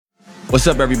What's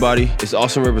up, everybody? It's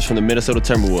Austin Rivers from the Minnesota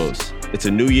Timberwolves. It's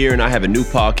a new year, and I have a new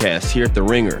podcast here at The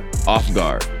Ringer, Off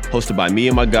Guard, hosted by me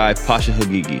and my guy, Pasha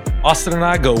Hagigi. Austin and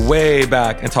I go way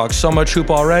back and talk so much hoop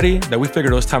already that we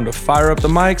figured it was time to fire up the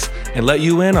mics and let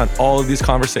you in on all of these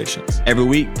conversations. Every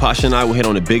week, Pasha and I will hit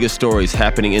on the biggest stories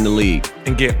happening in the league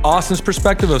and get Austin's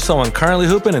perspective of someone currently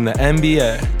hooping in the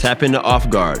NBA. Tap into Off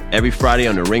Guard every Friday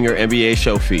on the Ringer NBA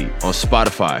show feed, on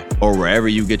Spotify, or wherever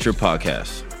you get your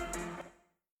podcasts.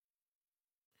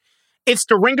 It's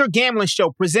the Ringer Gambling Show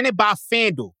presented by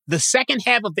FanDuel. The second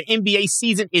half of the NBA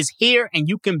season is here, and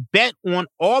you can bet on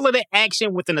all of the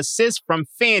action with an assist from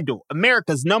FanDuel,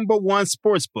 America's #1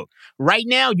 sportsbook. Right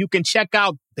now, you can check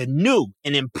out the new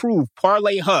and improved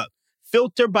Parlay Hub.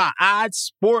 Filter by odds,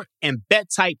 sport, and bet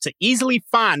type to easily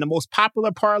find the most popular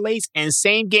parlays and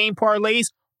same-game parlays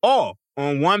all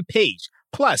on one page.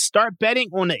 Plus, start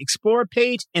betting on the Explorer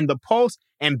page in the Post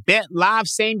and bet live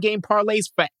same-game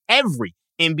parlays for every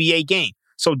NBA game.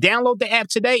 So download the app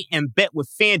today and bet with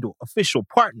FanDuel, official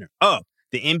partner of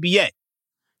the NBA.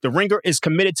 The Ringer is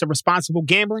committed to responsible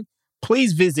gambling.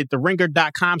 Please visit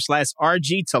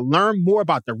theringer.com/RG to learn more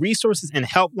about the resources and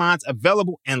helplines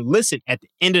available and listen at the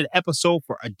end of the episode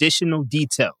for additional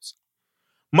details.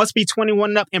 Must be 21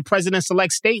 and up in present and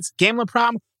select states. Gambling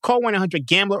problem? Call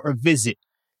 1-800-GAMBLER or visit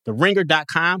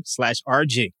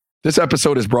theringer.com/RG. This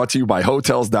episode is brought to you by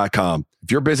Hotels.com. If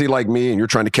you're busy like me and you're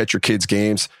trying to catch your kids'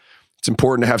 games, it's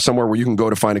important to have somewhere where you can go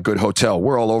to find a good hotel.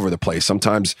 We're all over the place.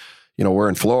 Sometimes, we're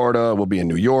in Florida, we'll be in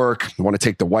New York. You want to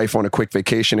take the wife on a quick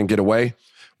vacation and get away?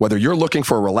 Whether you're looking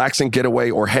for a relaxing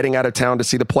getaway or heading out of town to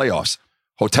see the playoffs,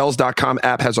 Hotels.com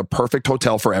app has a perfect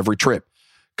hotel for every trip.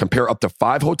 Compare up to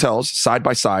 5 hotels side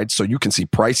by side so you can see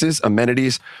prices,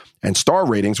 amenities, and star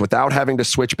ratings without having to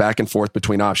switch back and forth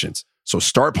between options. So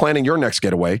start planning your next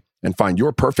getaway and find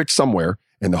your perfect somewhere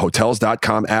in the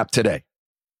Hotels.com app today.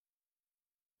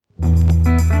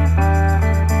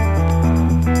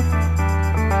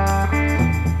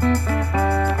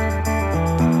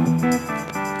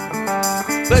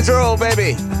 Let's roll,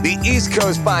 baby. The East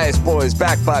Coast Bias Boys,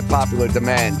 backed by popular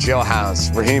demand. Joe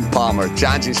House, Raheem Palmer,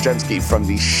 John Jastrzemski from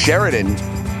the Sheraton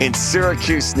in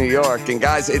Syracuse, New York. And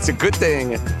guys, it's a good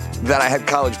thing that I had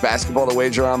college basketball to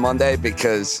wager on Monday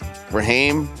because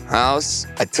Raheem, House,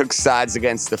 I took sides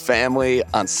against the family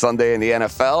on Sunday in the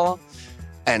NFL.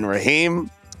 And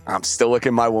Raheem, I'm still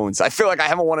licking my wounds. I feel like I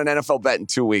haven't won an NFL bet in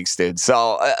 2 weeks, dude.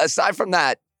 So aside from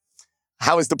that,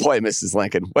 how is the play, Mrs.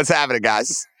 Lincoln? What's happening,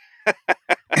 guys?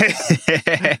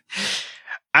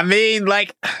 I mean,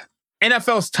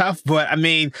 NFL's tough, but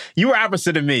you were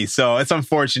opposite of me, so it's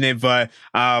unfortunate. But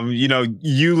you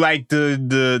like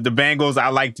the Bengals, I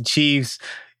like the Chiefs.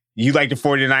 You like the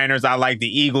 49ers, I like the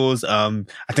Eagles. I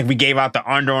think we gave out the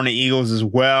under on the Eagles as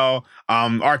well.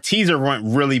 Our teaser went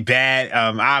really bad.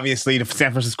 Obviously, the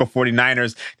San Francisco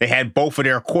 49ers, they had both of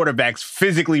their quarterbacks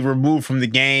physically removed from the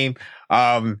game,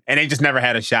 and they just never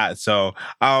had a shot. So,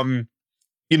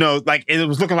 it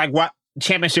was looking like what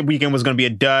championship weekend was going to be a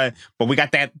dud, but we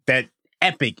got that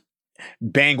epic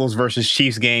Bengals versus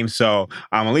Chiefs game. So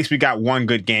at least we got one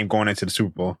good game going into the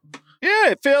Super Bowl. Yeah,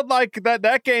 it felt like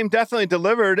that game definitely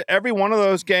delivered. Every one of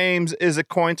those games is a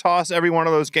coin toss. Every one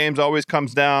of those games always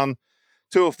comes down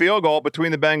to a field goal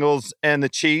between the Bengals and the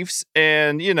Chiefs.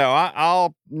 And,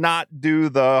 I'll not do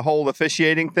the whole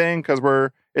officiating thing because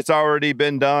it's already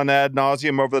been done ad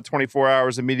nauseum over the 24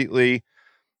 hours immediately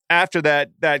after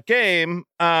that game.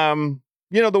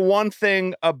 The one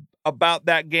thing about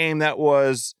that game that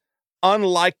was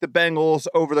unlike the Bengals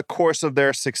over the course of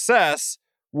their success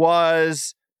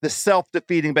was the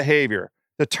self-defeating behavior,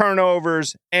 the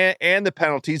turnovers and the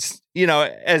penalties.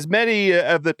 As many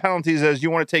of the penalties as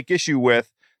you want to take issue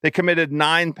with, they committed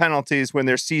 9 penalties when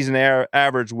their season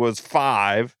average was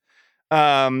 5.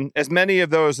 As many of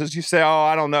those as you say,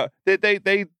 I don't know,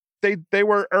 they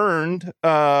were earned,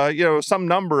 some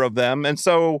number of them. And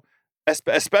so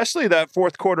especially that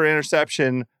fourth quarter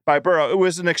interception by Burrow, it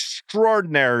was an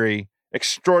extraordinary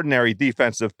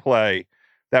defensive play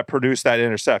that produced that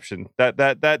interception.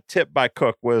 That tip by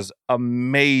Cook was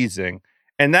amazing.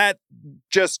 And that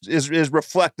just is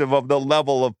reflective of the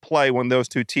level of play when those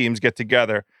two teams get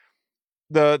together.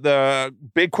 The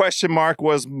big question mark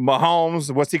was Mahomes.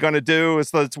 What's he going to do?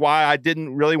 That's why I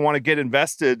didn't really want to get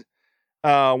invested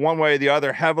one way or the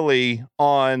other heavily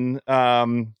on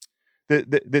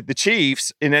the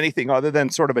Chiefs in anything other than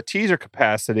sort of a teaser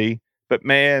capacity. But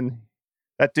man,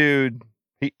 that dude,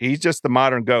 he's just the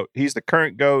modern GOAT. He's the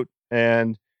current GOAT,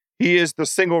 and he is the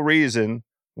single reason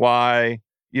why,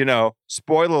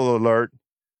 spoiler alert,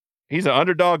 he's an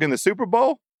underdog in the Super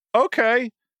Bowl. Okay,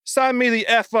 sign me the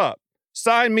F up.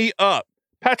 Sign me up.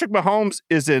 Patrick Mahomes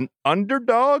is an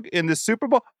underdog in the Super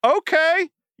Bowl. Okay,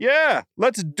 yeah,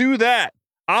 let's do that.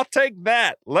 I'll take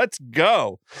that. Let's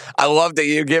go. I love that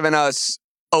you're giving us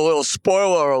a little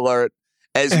spoiler alert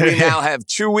as we now have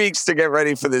 2 weeks to get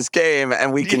ready for this game,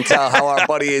 and we can tell how our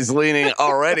buddy is leaning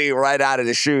already right out of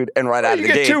the chute and right out of the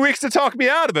You gate. get 2 weeks to talk me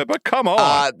out of it, but come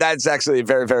on. That's actually a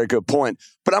very, very good point.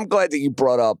 But I'm glad that you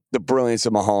brought up the brilliance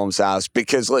of Mahomes' house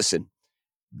because, listen,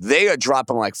 they are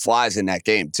dropping like flies in that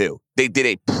game, too. They did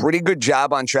a pretty good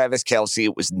job on Travis Kelce.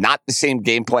 It was not the same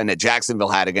game plan that Jacksonville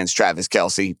had against Travis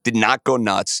Kelce. Did not go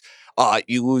nuts.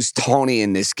 You lose Tony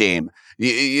in this game.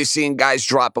 You're seeing guys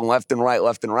dropping left and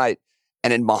right.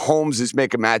 And then Mahomes is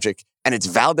making magic, and it's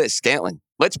Valdez-Scantling.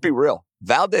 Let's be real.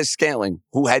 Valdez-Scantling,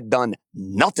 who had done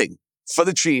nothing for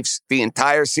the Chiefs the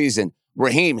entire season.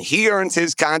 Raheem, he earns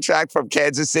his contract from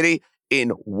Kansas City in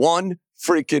one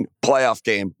freaking playoff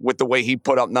game with the way he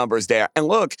put up numbers there. And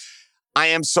look, I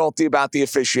am salty about the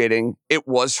officiating. It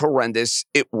was horrendous.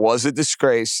 It was a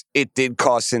disgrace. It did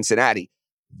cost Cincinnati.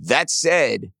 That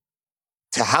said,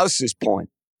 to House's point,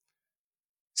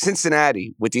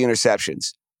 Cincinnati with the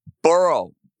interceptions,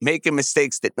 Burrow making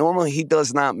mistakes that normally he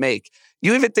does not make.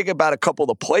 You even think about a couple of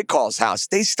the play calls, House.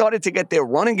 They started to get their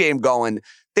running game going.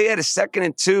 They had a 2nd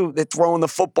and 2. They're throwing the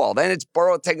football. Then it's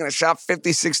Burrow taking a shot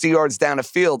 50, 60 yards down the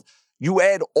field. You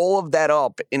add all of that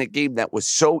up in a game that was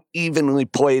so evenly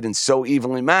played and so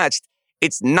evenly matched.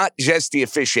 It's not just the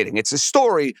officiating. It's a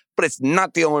story, but it's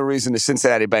not the only reason the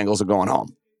Cincinnati Bengals are going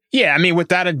home. Yeah, I mean,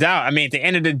 without a doubt. I mean, at the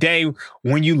end of the day,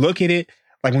 when you look at it,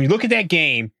 like when you look at that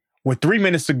game, with 3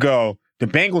 minutes to go, the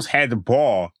Bengals had the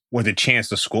ball with a chance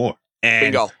to score.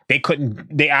 And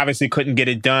they obviously couldn't get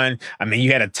it done. I mean,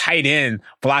 you had a tight end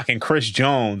blocking Chris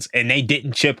Jones, and they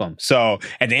didn't chip him. So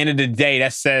at the end of the day,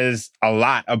 that says a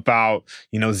lot about,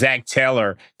 Zach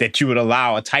Taylor, that you would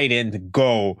allow a tight end to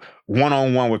go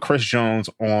one-on-one with Chris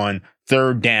Jones on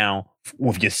 3rd down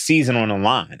with your season on the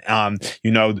line.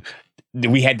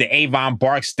 We had the Avon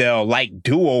Barksdale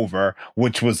do-over,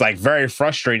 which was very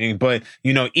frustrating. But,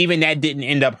 even that didn't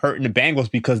end up hurting the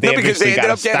Bengals because they ended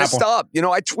up getting stopped.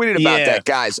 I tweeted about that,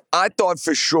 guys. I thought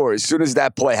for sure as soon as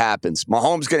that play happens,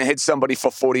 Mahomes going to hit somebody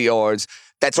for 40 yards.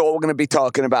 That's all we're going to be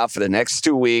talking about for the next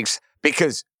 2 weeks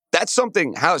because that's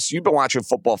something, House, you've been watching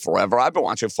football forever. I've been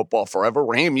watching football forever.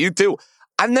 Raheem, you too.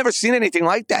 I've never seen anything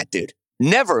like that, dude.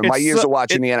 Never in my years of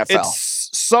watching the NFL. It's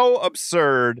so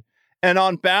absurd. And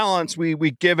on balance, we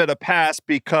give it a pass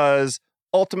because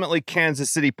ultimately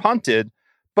Kansas City punted,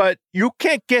 but you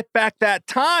can't get back that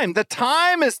time. The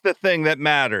time is the thing that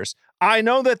matters. I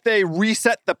know that they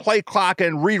reset the play clock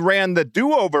and reran the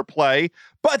do-over play,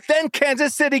 but then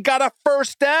Kansas City got a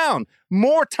 1st down.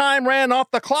 More time ran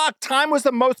off the clock. Time was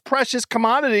the most precious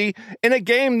commodity in a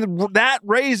game that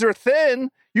razor thin.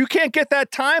 You can't get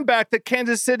that time back that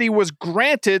Kansas City was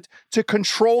granted to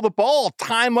control the ball,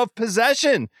 time of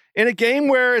possession. In a game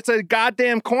where it's a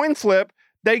goddamn coin flip,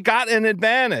 they got an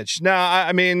advantage. Now,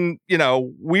 I mean,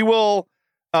 we will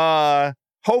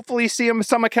hopefully see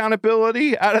some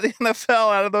accountability out of the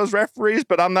NFL, out of those referees,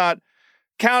 but I'm not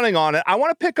counting on it. I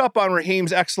want to pick up on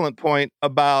Raheem's excellent point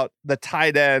about the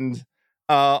tight end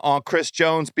on Chris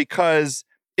Jones because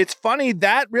it's funny,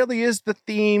 that really is the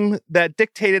theme that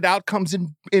dictated outcomes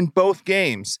in both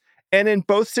games. And in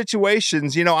both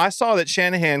situations, I saw that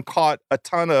Shanahan caught a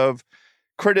ton of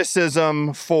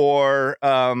criticism for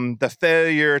the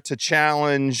failure to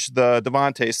challenge the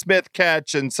Devontae Smith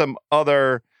catch and some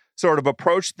other sort of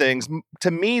approach things.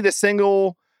 To me, the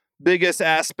single biggest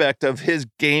aspect of his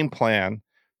game plan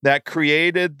that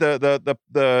created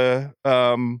the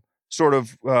sort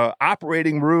of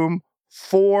operating room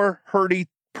for Purdy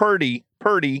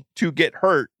to get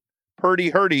hurt,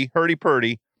 Purdy,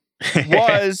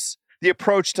 was the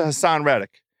approach to Hassan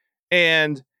Reddick.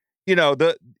 And,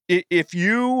 if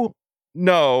you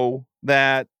know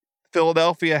that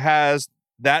Philadelphia has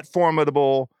that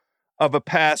formidable of a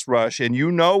pass rush, and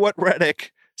you know what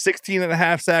Reddick,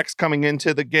 16.5 sacks coming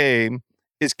into the game,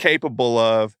 is capable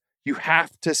of, you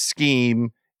have to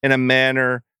scheme in a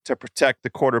manner to protect the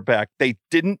quarterback. They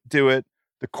didn't do it.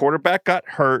 The quarterback got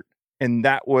hurt, and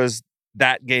that was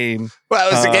that game. Well,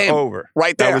 it was the game over.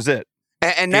 Right there. That was it.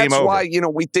 And that's why,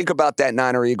 we think about that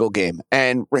Niner-Eagle game.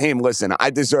 And Raheem, listen, I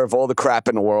deserve all the crap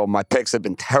in the world. My picks have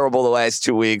been terrible the last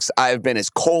 2 weeks. I've been as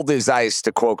cold as ice,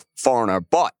 to quote Foreigner.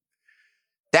 But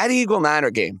that Eagle-Niner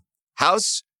game,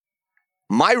 House,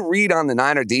 my read on the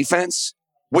Niner defense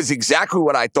was exactly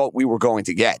what I thought we were going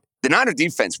to get. The Niner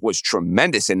defense was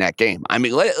tremendous in that game. I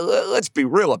mean, let's be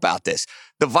real about this.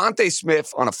 Devontae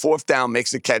Smith on a 4th down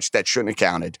makes a catch that shouldn't have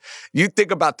counted. You think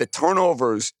about the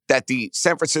turnovers that the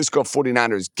San Francisco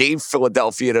 49ers gave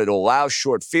Philadelphia to allow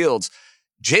short fields.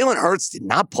 Jalen Hurts did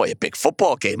not play a big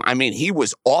football game. I mean, he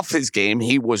was off his game.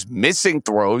 He was missing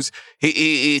throws.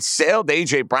 He sailed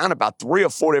A.J. Brown about 3 or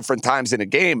 4 different times in a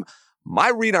game. My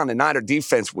read on the Niner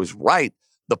defense was right.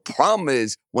 The problem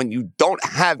is when you don't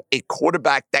have a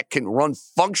quarterback that can run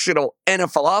functional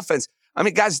NFL offense. I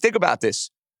mean, guys, think about this.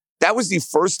 That was the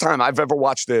first time I've ever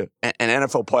watched an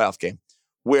NFL playoff game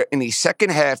where in the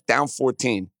second half, down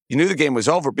 14, you knew the game was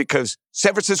over because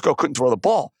San Francisco couldn't throw the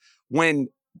ball. When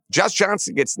Josh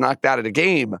Johnson gets knocked out of the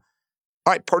game, all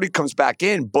right, Purdy comes back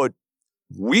in, but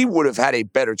we would have had a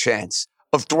better chance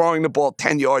of throwing the ball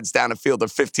 10 yards down the field or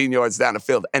 15 yards down the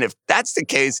field. And if that's the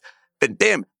case, then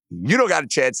damn, you don't got a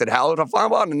chance in hell. If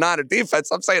I'm on the Niner defense,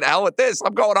 I'm saying, hell with this.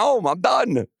 I'm going home. I'm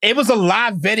done. It was a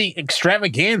live betting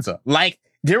extravaganza. Like,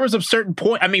 there was a certain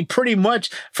point, I mean, pretty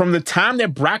much from the time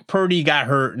that Brock Purdy got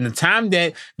hurt and the time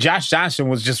that Josh Johnson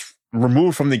was just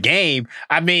removed from the game,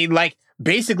 I mean, like,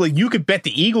 basically you could bet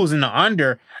the Eagles in the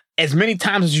under as many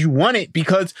times as you wanted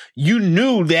because you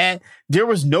knew that there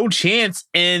was no chance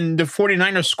in the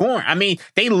 49ers scoring. I mean,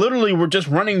 they literally were just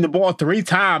running the ball 3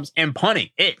 times and punting.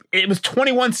 It was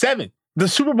 21-7. The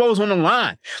Super Bowl was on the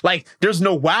line. Like, there's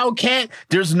no Wildcat.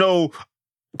 There's no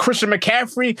Christian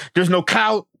McCaffrey. There's no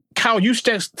Kyle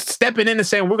Juszczyk stepping in and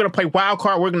saying, we're going to play wild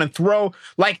card. We're going to throw.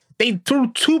 Like, they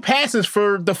threw 2 passes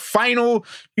for the final,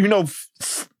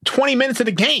 20 minutes of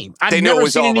the game. I've never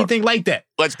seen anything like that.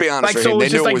 Let's be honest. Like, so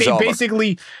it's just like they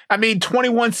basically,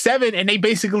 21-7, and they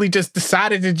basically just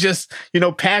decided to just,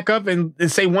 pack up and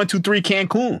say 1, 2, 3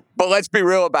 Cancun. But let's be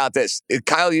real about this. Is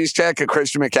Kyle Juszczyk and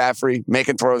Christian McCaffrey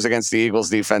making throws against the Eagles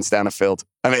defense down the field?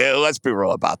 I mean, let's be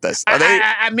real about this. Are they,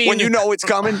 when you know it's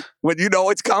coming,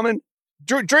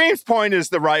 Dream's point is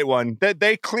the right one. That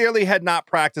they clearly had not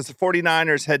practiced. The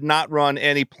 49ers had not run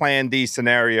any Plan D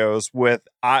scenarios with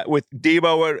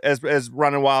Debo as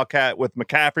running Wildcat, with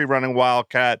McCaffrey running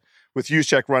Wildcat, with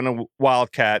Juszczyk running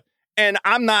Wildcat. And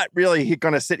I'm not really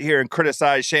going to sit here and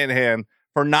criticize Shanahan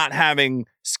for not having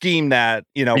schemed that,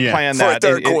 plan that. For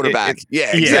a third quarterback. Exactly.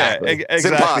 Yeah,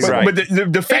 exactly. Right. But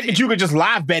the fact that you could just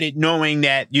live bet it knowing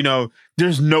that,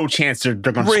 there's no chance they're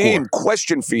going to score.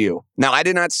 Question for you. Now, I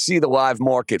did not see the live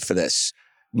market for this.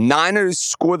 Niners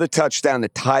score the touchdown to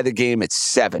tie the game at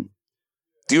 7.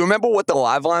 Do you remember what the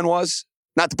live line was?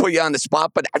 Not to put you on the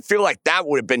spot, but I feel like that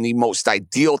would have been the most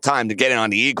ideal time to get in on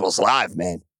the Eagles live,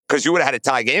 man. Because you would have had a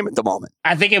tie game at the moment.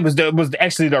 I think it was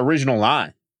actually the original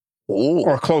line. Ooh.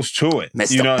 Or close to it.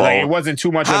 Missed the boat. Like, it wasn't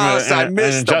too much of an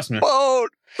adjustment. Boat.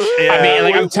 Yeah, I mean,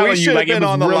 like, I'm telling you, like, it was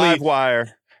on the really live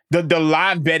wire. The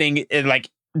live betting,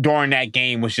 during that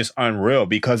game was just unreal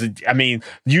because,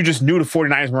 you just knew the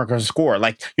 49ers weren't going to score.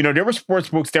 Like, there were sports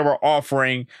books that were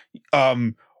offering,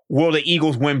 will the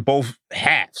Eagles win both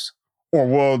halves? Or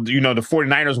will, the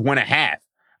 49ers win a half?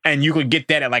 And you could get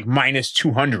that at like minus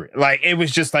 200. Like, it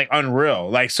was just like unreal.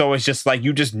 Like, so it's just like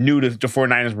you just knew the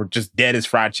 49ers were just dead as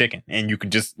fried chicken and you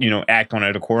could just, act on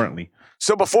it accordingly.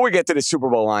 So before we get to the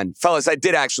Super Bowl line, fellas, I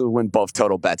did actually win both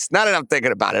total bets. Now that I'm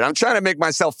thinking about it, I'm trying to make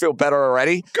myself feel better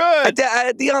already. Good. I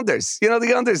had the unders. The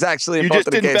unders actually in you both just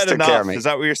of the didn't games bet took enough. care of me. Is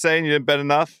that what you're saying? You didn't bet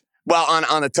enough? Well,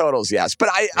 on the totals, yes. But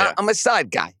I'm a side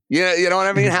guy. You know what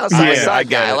I mean? I'm a side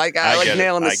guy. I like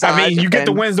nailing the side. I mean, you get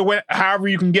the wins however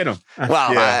you can get them.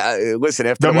 Well, listen,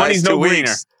 after the money's last 2 no weeks,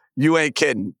 greener. You ain't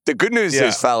kidding. The good news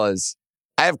is, fellas,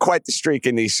 I have quite the streak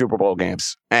in these Super Bowl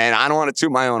games. And I don't want to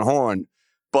toot my own horn,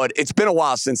 but it's been a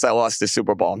while since I lost the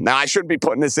Super Bowl. Now, I shouldn't be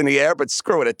putting this in the air, but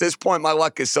screw it. At this point, my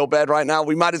luck is so bad right now,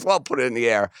 we might as well put it in the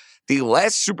air. The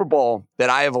last Super Bowl that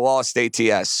I have lost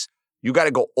ATS, you got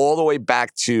to go all the way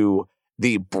back to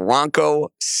the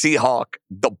Bronco Seahawk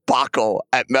debacle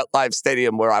at MetLife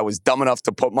Stadium, where I was dumb enough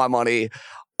to put my money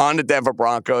on the Denver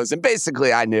Broncos. And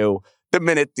basically, I knew the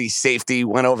minute the safety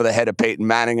went over the head of Peyton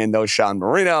Manning and no Sean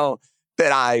Marino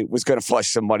that I was going to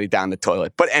flush some money down the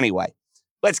toilet. But anyway,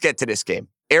 let's get to this game.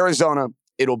 Arizona,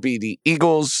 it'll be the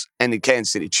Eagles and the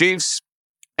Kansas City Chiefs.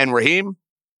 And Raheem,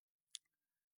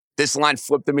 this line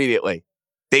flipped immediately.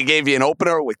 They gave you an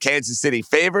opener with Kansas City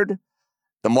favored.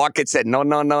 The market said, no.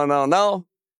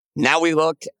 Now we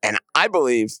look, and I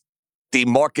believe the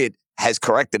market has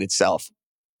corrected itself.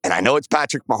 And I know it's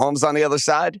Patrick Mahomes on the other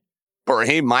side, but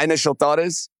Raheem, my initial thought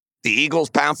is the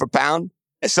Eagles, pound for pound,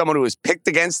 as someone who has picked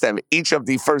against them each of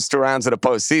the first 2 rounds of the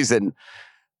postseason,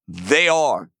 they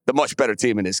are the much better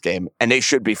team in this game, and they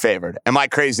should be favored. Am I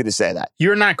crazy to say that?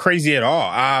 You're not crazy at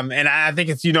all. And I think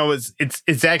it's,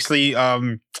 it's actually,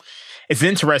 it's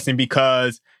interesting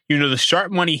because, the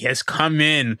sharp money has come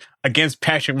in against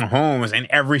Patrick Mahomes in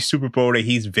every Super Bowl that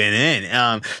he's been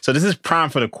in. So this is prime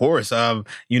for the course of,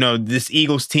 this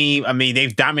Eagles team. I mean,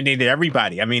 they've dominated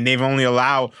everybody. I mean, they've only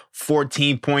allowed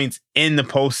 14 points in the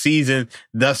postseason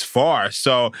thus far.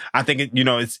 So I think,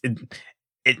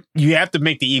 you have to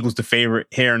make the Eagles the favorite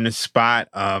here in this spot.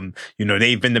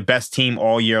 They've been the best team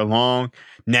all year long.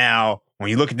 Now, when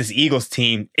you look at this Eagles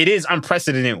team, it is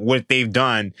unprecedented what they've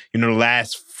done, the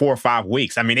last 4 or 5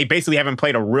 weeks. I mean, they basically haven't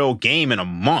played a real game in a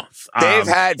month. They've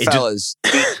had, fellas,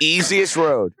 the easiest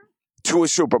road to a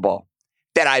Super Bowl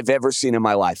that I've ever seen in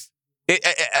my life.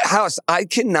 House, I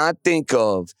cannot think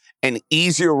of an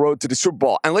easier road to the Super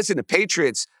Bowl. And listen, the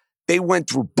Patriots, they went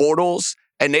through Bortles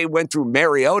and they went through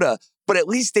Mariota, but at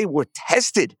least they were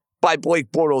tested by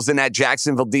Blake Bortles in that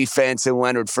Jacksonville defense and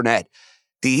Leonard Fournette.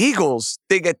 The Eagles,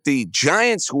 they get the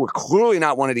Giants, who are clearly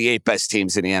not one of the 8 best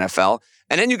teams in the NFL.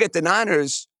 And then you get the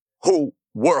Niners, who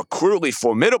were clearly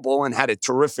formidable and had a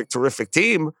terrific, terrific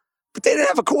team, but they didn't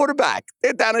have a quarterback.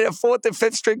 They're down to their 4th and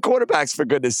 5th string quarterbacks, for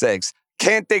goodness sakes.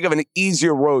 Can't think of an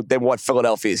easier road than what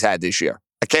Philadelphia's had this year.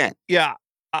 I can't. Yeah.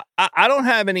 I don't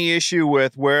have any issue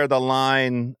with where the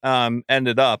line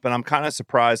ended up, and I'm kind of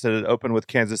surprised that it opened with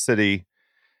Kansas City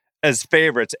as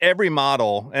favorites. Every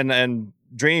model, and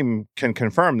Dream can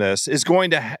confirm this, is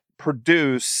going to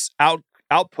produce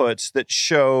outputs that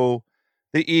show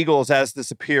the Eagles as the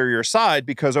superior side,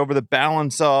 because over the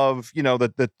balance of,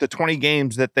 the 20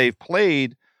 games that they've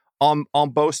played on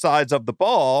both sides of the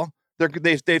ball,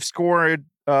 they've scored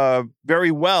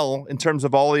very well in terms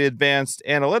of all the advanced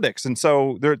analytics. And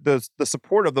so the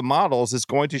support of the models is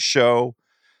going to show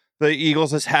the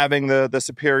Eagles as having the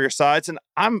superior sides. And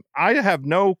I have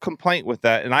no complaint with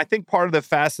that. And I think part of the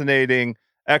fascinating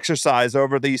exercise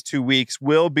over these 2 weeks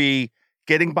will be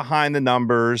getting behind the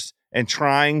numbers and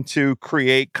trying to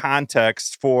create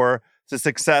context for the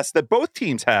success that both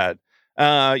teams had.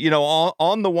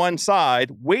 On the one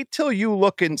side, wait till you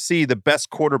look and see the best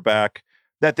quarterback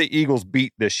that the Eagles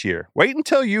beat this year. Wait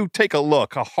until you take a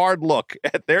hard look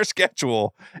at their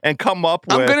schedule and come up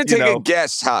with... I'm going to take a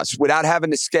guess, Haas, without having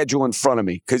the schedule in front of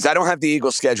me, because I don't have the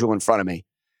Eagles schedule in front of me.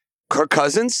 Kirk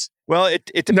Cousins? Well, it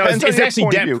depends on your actually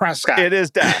point Dak of view. Prescott. It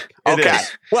is Dak. Okay.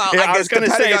 Well, I guess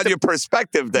depending on your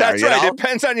perspective there. That's right. It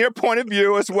depends on your point of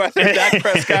view as whether Dak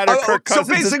Prescott or Kirk Cousins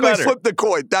so basically is better. Flip the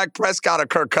coin, Dak Prescott or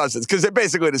Kirk Cousins, because they're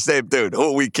basically the same dude.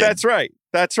 Who are we kidding?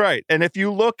 That's right. And if you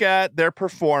look at their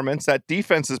performance, that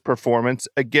defense's performance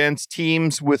against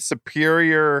teams with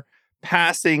superior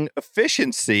passing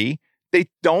efficiency, they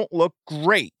don't look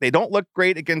great. They don't look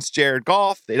great against Jared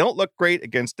Goff. They don't look great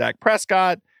against Dak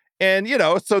Prescott. And,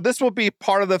 so this will be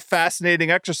part of the fascinating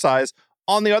exercise.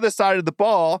 On the other side of the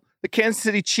ball, the Kansas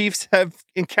City Chiefs have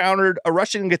encountered a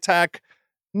rushing attack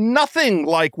nothing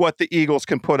like what the Eagles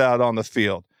can put out on the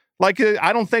field. Like,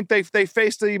 I don't think they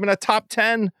faced even a top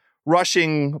 10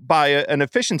 rushing by an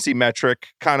efficiency metric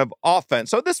kind of offense.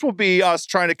 So this will be us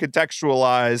trying to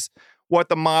contextualize what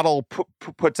the model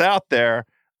puts out there.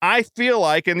 I feel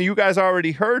like, and you guys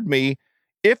already heard me,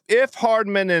 if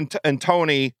Hardman and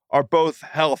Tony are both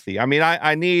healthy, I mean,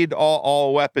 I need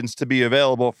all weapons to be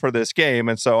available for this game.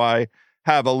 And so I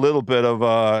have a little bit of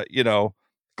a,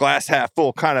 glass half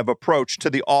full kind of approach to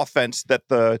the offense that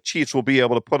the Chiefs will be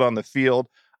able to put on the field.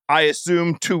 I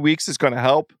assume 2 weeks is going to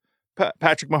help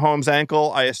Patrick Mahomes'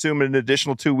 ankle. I assume an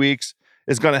additional 2 weeks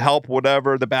is going to help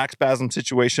whatever the back spasm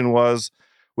situation was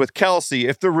with Kelsey.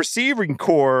 If the receiving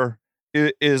core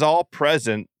is all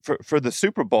present for the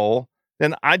Super Bowl,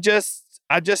 then I'm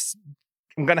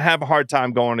going to have a hard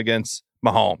time going against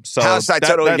Mahomes. So I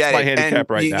totally that's get my it. handicap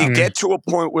right now. You get to a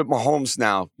point with Mahomes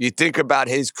now. You think about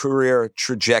his career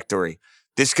trajectory.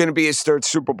 This is going to be his 3rd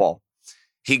Super Bowl.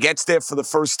 He gets there for the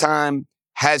first time,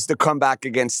 has the comeback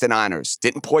against the Niners.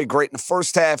 Didn't play great in the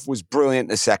first half, was brilliant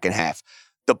in the second half.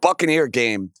 The Buccaneer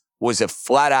game was a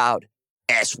flat-out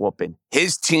ass-whooping.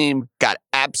 His team got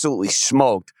absolutely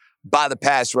smoked by the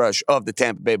pass rush of the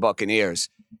Tampa Bay Buccaneers.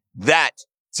 That,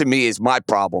 to me, is my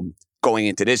problem going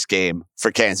into this game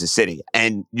for Kansas City.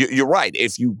 And you're right.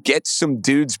 If you get some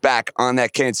dudes back on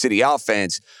that Kansas City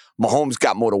offense, Mahomes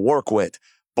got more to work with.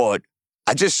 But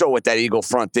I just saw what that Eagle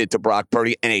front did to Brock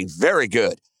Purdy and a very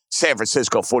good San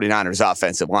Francisco 49ers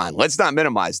offensive line. Let's not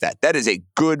minimize that. That is a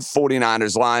good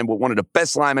 49ers line with one of the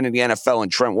best linemen in the NFL in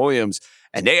Trent Williams.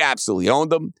 And they absolutely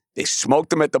owned them. They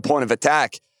smoked them at the point of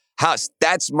attack. House,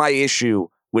 that's my issue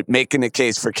with making the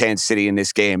case for Kansas City in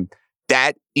this game.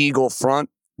 That Eagle front,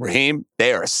 Raheem,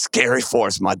 they are a scary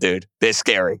force, my dude. They're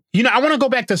scary. I want to go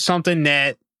back to something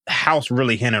that House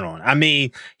really hinted on. I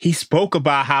mean, he spoke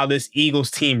about how this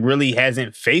Eagles team really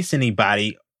hasn't faced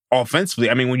anybody offensively.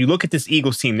 I mean, when you look at this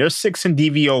Eagles team, they're 6th in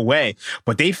DVOA,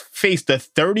 but they faced the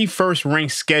 31st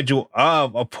ranked schedule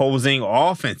of opposing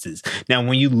offenses. Now,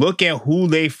 when you look at who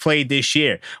they've played this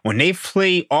year, when they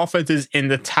play offenses in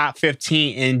the top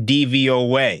 15 in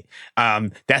DVOA,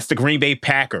 that's the Green Bay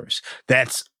Packers.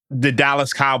 That's the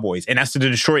Dallas Cowboys, and that's the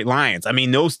Detroit Lions. I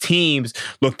mean, those teams,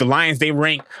 look, the Lions, they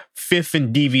rank 5th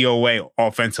in DVOA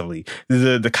offensively.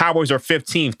 The Cowboys are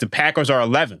 15th. The Packers are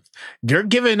 11th. They're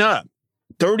giving up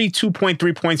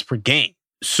 32.3 points per game.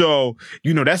 So,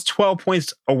 that's 12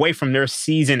 points away from their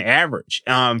season average.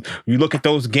 You look at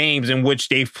those games in which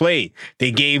they've played. They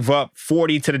gave up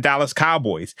 40 to the Dallas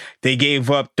Cowboys. They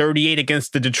gave up 38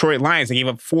 against the Detroit Lions. They gave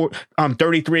up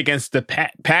 33 against the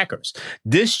Packers.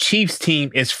 This Chiefs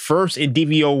team is 1st in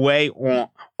DVOA on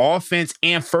offense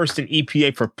and 1st in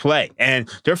EPA per play. And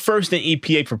they're 1st in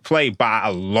EPA per play by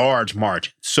a large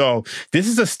margin. So this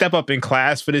is a step up in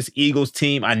class for this Eagles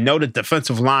team. I know the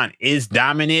defensive line is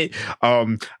dominant.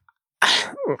 I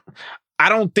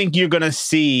don't think you're going to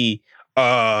see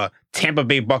Tampa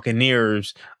Bay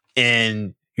Buccaneers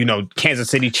and Kansas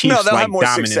City Chiefs. No, they'll have more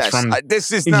dominance success.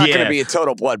 This is not going to be a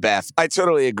total bloodbath. I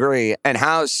totally agree. And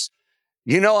House,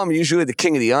 I'm usually the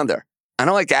king of the under. I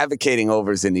don't like advocating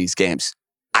overs in these games.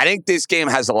 I think this game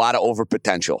has a lot of over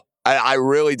potential. I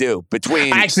really do.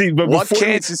 Between but what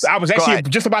Kansas, I was actually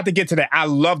just about to get to that. I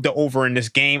love the over in this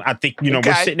game. I think we're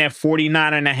sitting at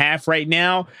 49.5 right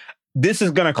now. This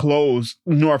is going to close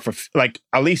north of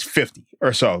at least 50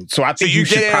 or so. So I think you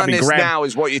should probably grab. Now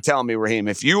is what you're telling me, Raheem.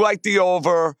 If you like the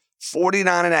over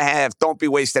 49.5, don't be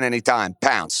wasting any time.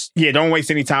 Pounce. Yeah, don't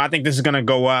waste any time. I think this is going to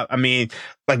go up. I mean,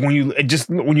 when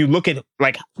you look at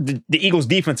the Eagles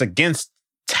defense against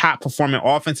top performing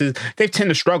offenses, they tend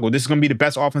to struggle. This is going to be the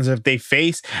best offense that they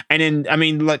face. And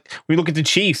then, we look at the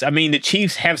Chiefs. I mean, the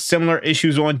Chiefs have similar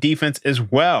issues on defense as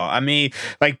well. I mean,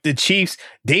 the Chiefs,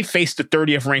 they face the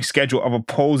 30th ranked schedule of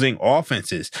opposing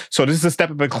offenses. So this is a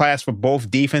step up in class for both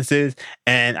defenses.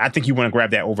 And I think you want to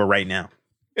grab that over right now.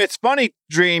 It's funny,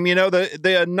 Dream.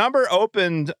 The number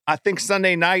opened, I think,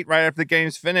 Sunday night right after the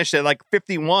game's finished at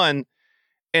 51.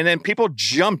 And then people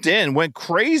jumped in, went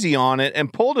crazy on it,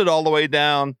 and pulled it all the way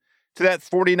down to that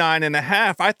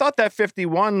 49.5. I thought that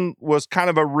 51 was kind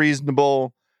of a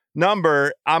reasonable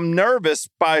number. I'm nervous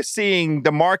by seeing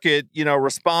the market,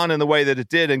 respond in the way that it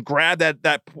did and grab that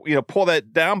pull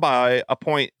that down by 1.5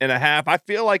 points. I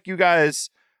feel like you guys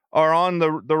are on the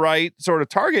right sort of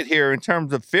target here in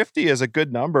terms of 50 is a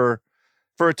good number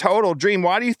for a total. Dream,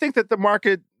 why do you think that the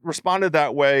market responded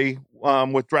that way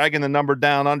with dragging the number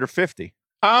down under 50?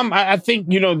 I think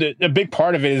the big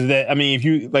part of it is that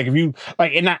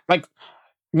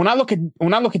when I look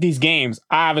at these games,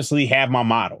 I obviously have my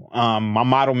model. My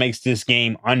model makes this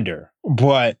game under,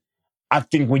 but I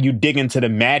think when you dig into the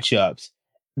matchups,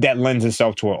 that lends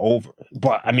itself to an over.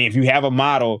 But I mean, if you have a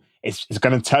model, it's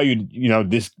going to tell you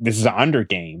this is an under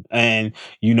game, and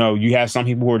you have some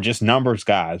people who are just numbers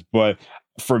guys, but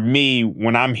for me,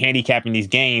 when I'm handicapping these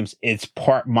games, it's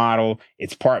part model,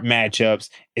 it's part matchups,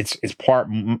 it's part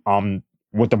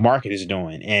what the market is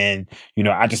doing, and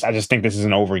I just think this is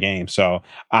an over game. So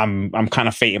I'm kind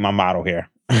of fading my model here.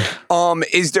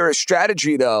 Is there a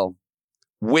strategy though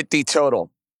with the total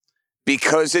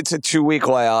because it's a 2-week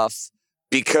layoff,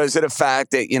 because of the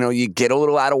fact that you get a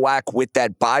little out of whack with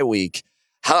that bye week?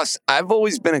 House, I've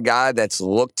always been a guy that's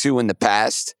looked to in the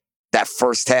past that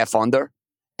first half under.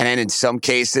 And then in some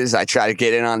cases, I try to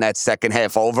get in on that second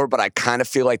half over, but I kind of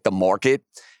feel like the market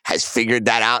has figured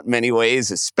that out in many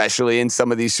ways, especially in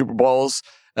some of these Super Bowls.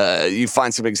 You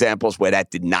find some examples where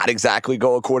that did not exactly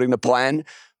go according to plan.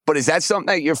 But is that something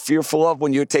that you're fearful of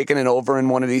when you're taking an over in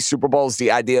one of these Super Bowls?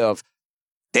 The idea of,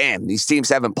 damn, these teams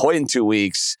haven't played in 2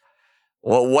 weeks.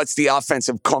 Well, what's the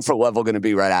offensive comfort level going to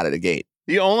be right out of the gate?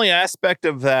 The only aspect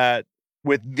of that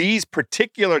with these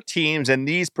particular teams and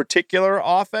these particular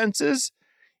offenses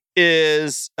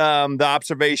is the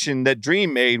observation that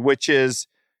Dream made, which is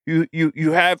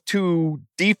you have two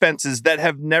defenses that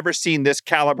have never seen this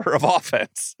caliber of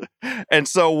offense. And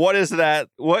so what is that?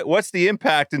 What's the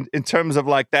impact in terms of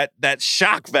that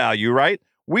shock value, right?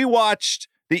 We watched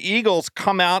the Eagles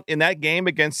come out in that game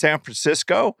against San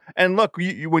Francisco. And look,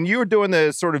 when you were doing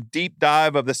the sort of deep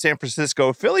dive of the San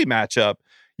Francisco-Philly matchup,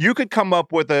 you could come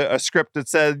up with a script that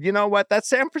said, you know what, that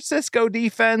San Francisco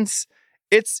defense,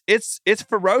 it's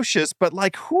ferocious, but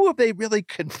who have they really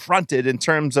confronted in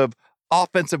terms of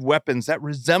offensive weapons that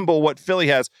resemble what Philly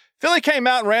has? Philly came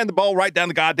out and ran the ball right down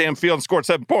the goddamn field and scored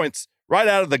 7 points right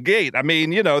out of the gate. I mean,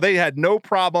 they had no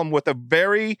problem with a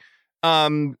very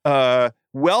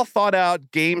well thought out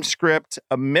game script,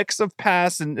 a mix of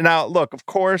pass. And now, look, of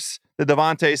course, the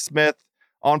Devontae Smith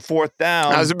on fourth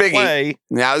down. That was a biggie. Play.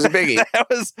 That was a biggie. It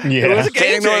was a Can't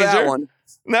game ignore that changer. one.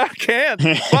 No, can't.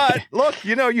 But look,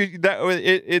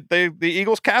 the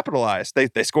Eagles capitalized.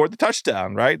 They scored the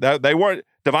touchdown, right?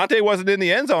 Devontae wasn't in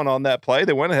the end zone on that play.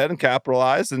 They went ahead and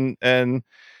capitalized, and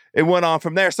it went on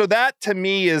from there. So that to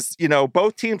me is,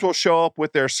 both teams will show up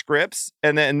with their scripts,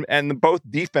 and both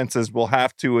defenses will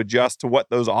have to adjust to what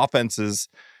those offenses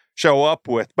show up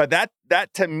with. But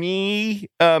that to me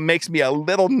makes me a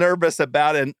little nervous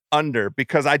about an under,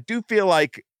 because I do feel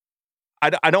like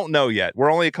I don't know yet.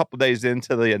 We're only a couple days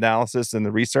into the analysis and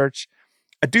the research.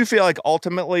 I do feel like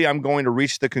ultimately I'm going to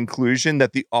reach the conclusion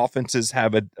that the offenses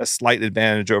have a slight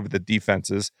advantage over the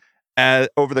defenses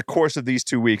over the course of these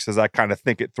 2 weeks as I kind of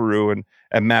think it through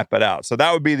and map it out. So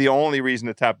that would be the only reason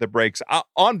to tap the brakes.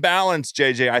 On balance,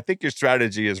 JJ, I think your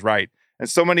strategy is right. And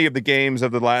so many of the games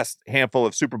of the last handful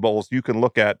of Super Bowls, you can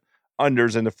look at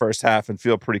unders in the first half and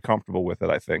feel pretty comfortable with it,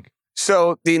 I think.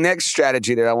 So the next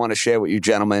strategy that I want to share with you,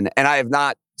 gentlemen, and I have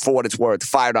not, for what it's worth,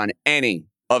 fired on any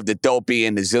of the dopey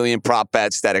and the zillion prop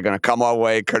bets that are going to come our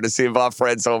way, courtesy of our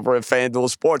friends over at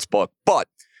FanDuel Sportsbook. But,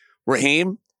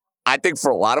 Raheem, I think for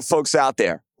a lot of folks out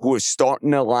there who are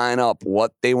starting to line up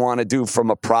what they want to do from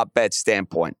a prop bet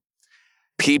standpoint,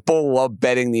 people love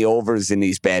betting the overs in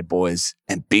these bad boys,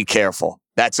 and be careful.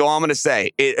 That's all I'm going to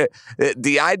say.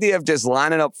 The idea of just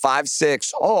lining up 5,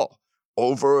 6,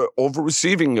 over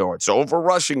receiving yards, over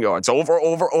rushing yards, over.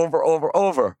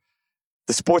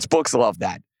 The sports books love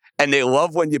that. And they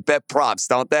love when you bet props,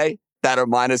 don't they? That are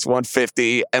minus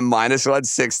 150 and minus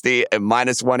 160 and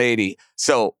minus 180.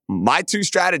 So my two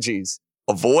strategies: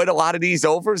 avoid a lot of these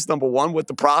overs, number one, with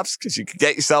the props, because you could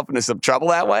get yourself into some trouble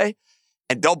that way.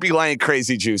 And don't be laying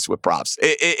crazy juice with props.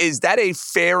 Is that a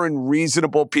fair and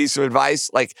reasonable piece of advice?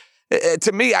 Like,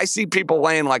 to me, I see people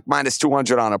laying like minus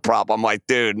 200 on a prop. I'm like,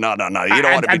 dude, no. You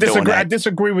don't want to be doing that. I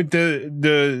disagree with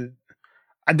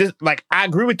I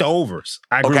agree with the overs.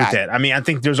 I agree with that. I mean, I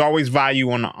think there's always value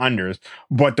on the unders.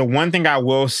 But the one thing I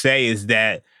will say is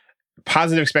that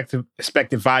positive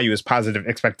expected value is positive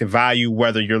expected value,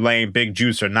 whether you're laying big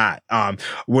juice or not.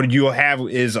 What you'll have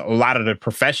is a lot of the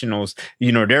professionals,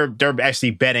 they're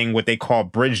actually betting what they call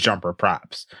bridge jumper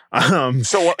props.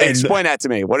 So explain that to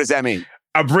me. What does that mean?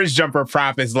 A bridge jumper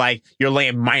prop is like you're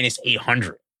laying minus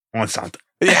 800 on something.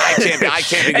 Yeah, I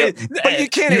can't be good. But you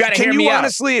can't. Can you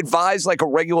honestly advise like a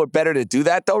regular bettor to do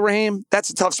that though, Raheem?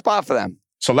 That's a tough spot for them.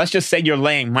 So let's just say you're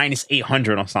laying minus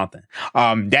 800 on something.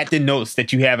 That denotes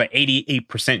that you have an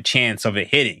 88% chance of it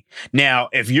hitting. Now,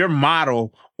 if your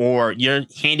model or your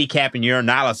handicap and your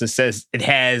analysis says it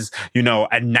has,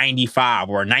 a 95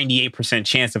 or a 98%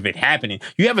 chance of it happening,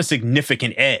 you have a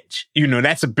significant edge.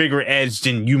 That's a bigger edge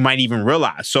than you might even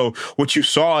realize. So what you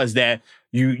saw is that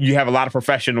you have a lot of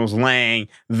professionals laying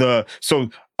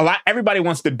everybody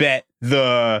wants to bet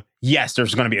yes,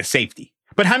 there's going to be a safety.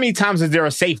 But how many times is there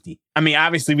a safety? I mean,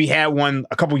 obviously, we had one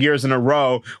a couple years in a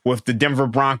row with the Denver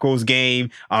Broncos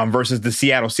game versus the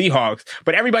Seattle Seahawks.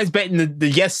 But everybody's betting the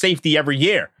yes safety every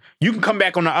year. You can come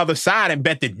back on the other side and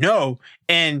bet the no,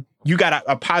 and you got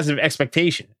a positive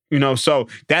expectation. So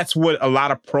that's what a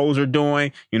lot of pros are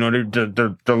doing.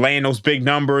 They're laying those big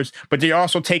numbers, but they're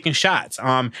also taking shots.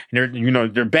 They're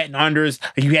betting unders.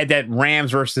 You had that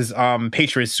Rams versus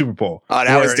Patriots Super Bowl. Oh,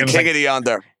 that was the king of the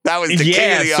under. That was the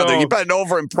king of the under. You betting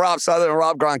over in props other than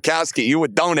Rob Gronkowski. You were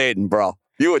donating, bro.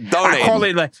 You were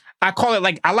donating. I call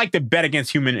it I like to bet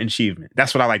against human achievement.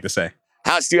 That's what I like to say.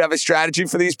 House, do you have a strategy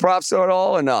for these props at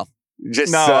all, or no?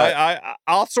 Just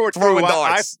I'll sort through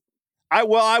darts. I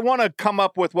want to come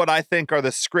up with what I think are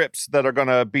the scripts that are going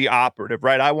to be operative,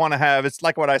 right? I want to have, it's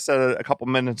like what I said a couple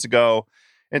minutes ago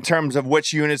in terms of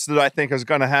which units that I think is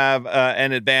going to have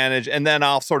an advantage. And then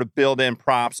I'll sort of build in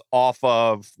props off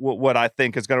of what I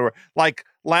think is going to work. Like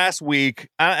last week,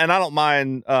 and I don't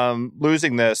mind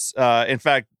losing this. In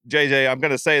fact, JJ, I'm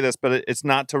going to say this, but it's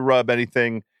not to rub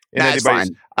anything in anybody's.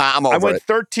 Fine. I'm over I went it.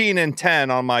 13 and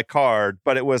 10 on my card,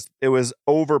 but it was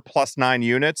over plus 9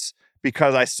 units.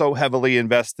 Because I so heavily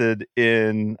invested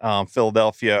in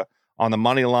Philadelphia on the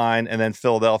money line, and then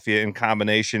Philadelphia in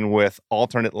combination with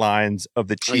alternate lines of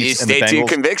the Chiefs and the Bengals. You stayed to your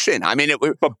conviction. I mean,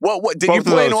 what did you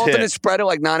play an alternate spread at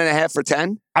like 9.5 for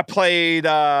 10? I played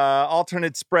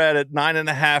alternate spread at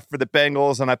 9.5 for the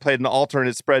Bengals, and I played an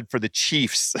alternate spread for the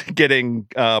Chiefs getting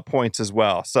points as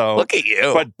well. So look at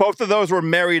you. But both of those were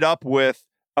married up with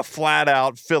a flat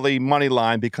out Philly money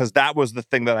line because that was the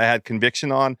thing that I had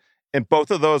conviction on. And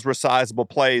both of those were sizable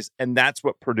plays, and that's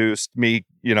what produced me,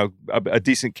 a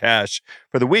decent cash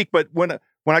for the week. But when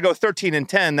I go 13 and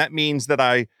 10, that means that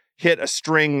I hit a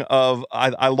string of,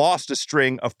 I lost a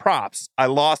string of props. I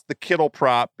lost the Kittle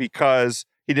prop because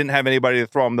he didn't have anybody to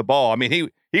throw him the ball. I mean,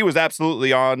 he was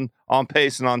absolutely on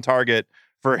pace and on target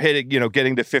for hitting,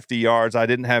 getting to 50 yards. I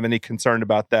didn't have any concern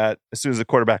about that. As soon as the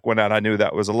quarterback went out, I knew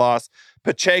that was a loss.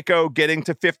 Pacheco getting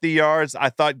to 50 yards, I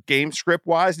thought game script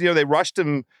wise, they rushed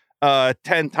him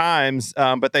 10 times,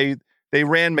 but they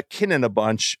ran McKinnon a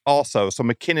bunch also. So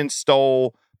McKinnon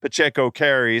stole Pacheco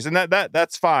carries, and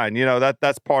that's fine.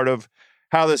 That's part of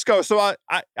how this goes. So I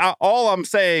all I'm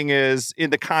saying is,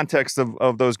 in the context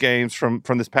of those games from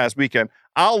this past weekend,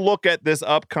 I'll look at this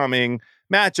upcoming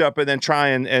matchup and then try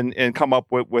and come up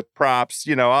with props.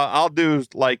 I'll do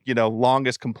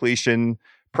longest completion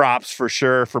props for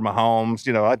sure for Mahomes.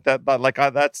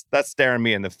 That's staring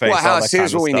me in the face. Well, House,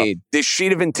 here's what we need: this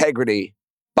sheet of integrity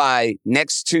by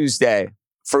next Tuesday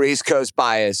for East Coast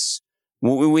Bias.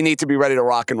 We need to be ready to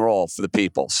rock and roll for the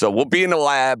people. So we'll be in the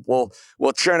lab. We'll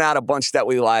churn out a bunch that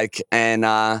we like, and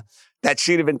that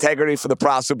sheet of integrity for the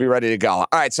props will be ready to go. All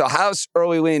right, so House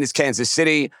early lean is Kansas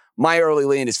City. My early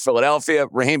lean is Philadelphia.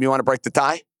 Raheem, you want to break the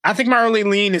tie? I think my early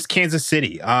lean is Kansas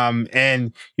City.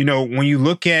 And when you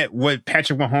look at what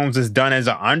Patrick Mahomes has done as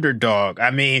an underdog,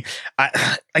 I mean,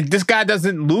 this guy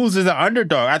doesn't lose as an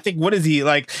underdog. I think, what is he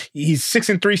like? He's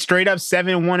 6-3 straight up,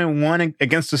 7-1-1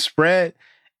 against the spread.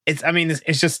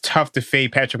 It's just tough to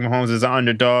fade Patrick Mahomes as an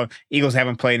underdog. Eagles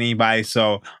haven't played anybody,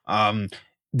 so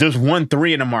there's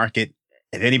 1-3 in the market.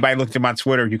 If anybody looked at my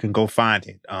Twitter, you can go find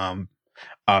it. But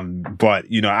I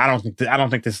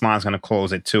don't think this line's going to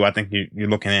close at 2. I think you're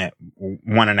looking at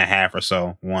 1.5 or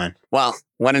so. 1. Well,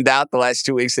 when in doubt, the last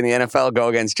 2 weeks in the NFL, go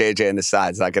against JJ and the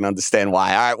sides. I can understand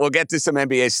why. All right, we'll get to some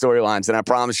NBA storylines, and I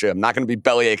promise you, I'm not going to be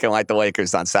belly aching like the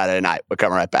Lakers on Saturday night. We're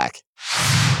coming right back.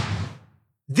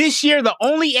 This year, the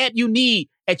only app you need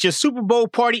at your Super Bowl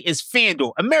party is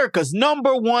FanDuel, America's #1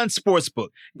 sportsbook.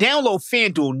 Download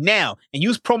FanDuel now and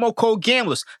use promo code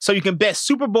GAMBLERS so you can bet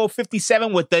Super Bowl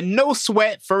 57 with the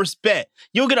no-sweat first bet.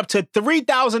 You'll get up to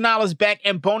 $3,000 back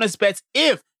in bonus bets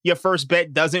if your first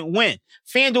bet doesn't win.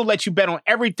 FanDuel lets you bet on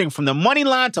everything from the money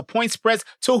line to point spreads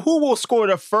to who will score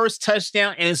the first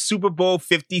touchdown in Super Bowl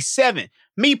 57.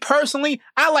 Me personally,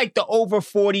 I like the over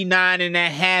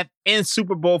 49.5 in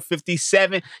Super Bowl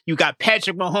 57. You got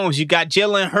Patrick Mahomes, you got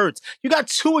Jalen Hurts, you got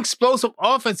 2 explosive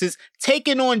offenses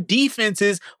taking on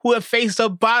defenses who have faced a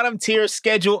bottom tier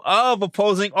schedule of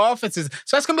opposing offenses.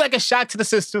 So that's going to be like a shock to the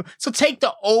system. So take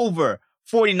the over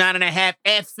 49.5 at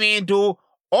FanDuel,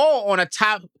 all on a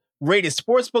top-rated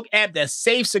sportsbook app that's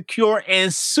safe, secure,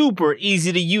 and super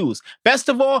easy to use. Best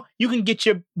of all, you can get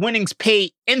your winnings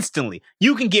paid instantly.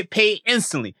 You can get paid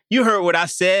instantly. You heard what I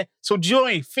said. So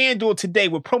join FanDuel today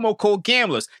with promo code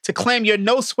GAMBLERS to claim your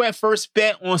no-sweat first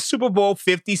bet on Super Bowl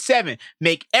 57.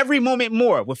 Make every moment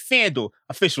more with FanDuel,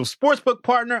 official sportsbook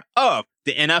partner of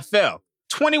the NFL.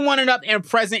 21 and up and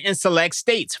present in select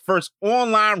states. First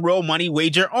online real money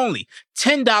wager only.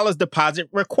 $10 deposit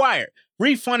required.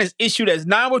 Refund is issued as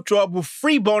non-withdrawable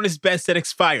free bonus bets that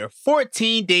expire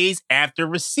 14 days after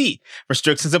receipt.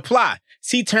 Restrictions apply.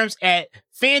 See terms at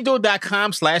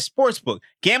FanDuel.com/sportsbook.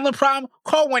 Gambling problem?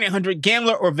 Call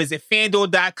 1-800-GAMBLER or visit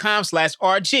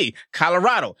FanDuel.com/RG.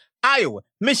 Colorado, Iowa,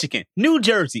 Michigan, New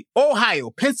Jersey, Ohio,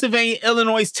 Pennsylvania,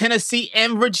 Illinois, Tennessee,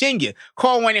 and Virginia.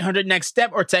 Call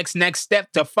 1-800-NEXT-STEP or text NEXT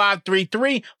STEP to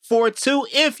 53342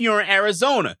 if you're in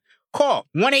Arizona. Call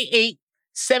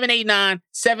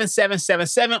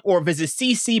 1-888-789-7777 or visit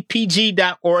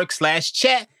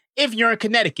ccpg.org/chat if you're in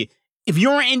Connecticut. If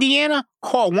you're in Indiana,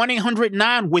 call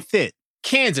 1-800-9-WITH-IT.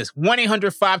 Kansas,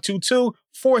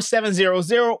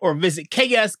 1-800-522-4700 or visit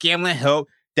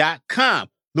ksgamblinghelp.com.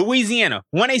 Louisiana,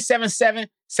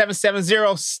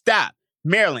 1-877-770-STOP.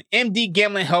 Maryland,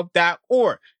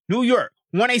 mdgamblinghelp.org. New York,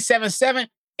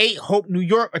 1-877-8-HOPE-NEW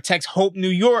YORK or text HOPE New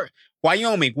York.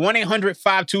 Wyoming,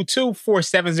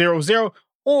 1-800-522-4700.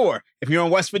 Or if you're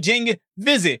in West Virginia,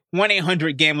 visit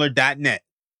 1-800-GAMBLER.net.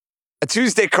 A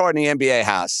Tuesday card in the NBA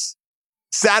house.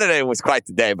 Saturday was quite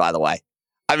the day, by the way.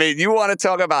 I mean, you want to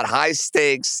talk about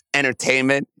high-stakes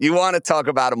entertainment. You want to talk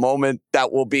about a moment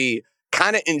that will be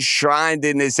kind of enshrined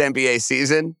in this NBA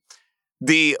season.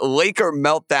 The Laker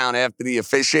meltdown after the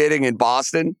officiating in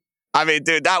Boston. I mean,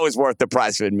 dude, that was worth the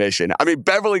price of admission. I mean,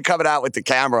 Beverly coming out with the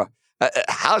camera.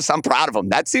 I'm proud of him.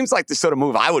 That seems like the sort of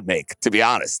move I would make, to be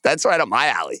honest. That's right up my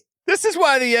alley. This is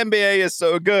why the NBA is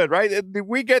so good, right?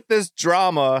 We get this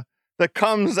drama that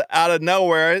comes out of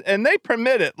nowhere, and they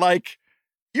permit it. Like,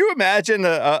 you imagine in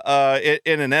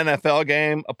an NFL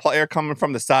game, a player coming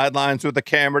from the sidelines with a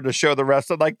camera to show the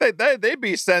rest of, like, they'd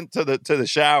be sent to the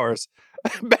showers.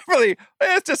 Beverly,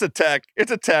 it's just a tech.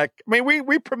 It's a tech. I mean,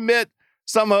 we permit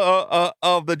some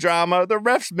of the drama. The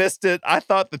refs missed it. I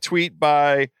thought the tweet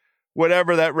by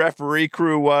whatever that referee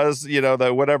crew was,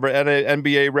 the whatever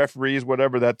NBA referees,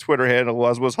 whatever that Twitter handle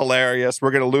was hilarious.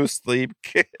 We're going to lose sleep.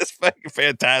 It's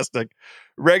fantastic.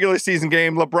 Regular season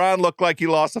game, LeBron looked like he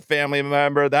lost a family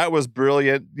member. That was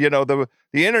brilliant. The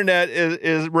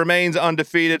internet remains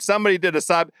undefeated. Somebody did a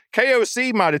side.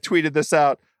 KOC might have tweeted this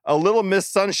out. A Little Miss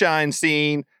Sunshine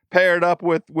scene paired up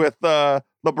with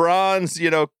LeBron's,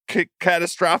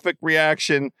 catastrophic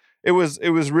reaction. It was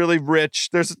really rich.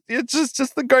 It's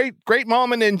just the great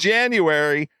moment in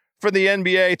January for the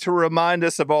NBA to remind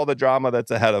us of all the drama that's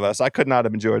ahead of us. I could not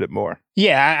have enjoyed it more.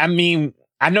 Yeah, I mean,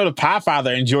 I know the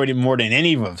Podfather enjoyed it more than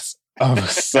any of us.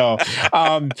 So,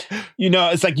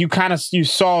 it's like you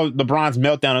saw LeBron's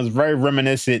meltdown. It was very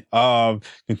reminiscent of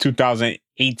the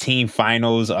 2018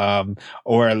 finals. J.R.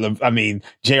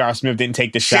 Smith didn't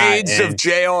take the Shades shot. of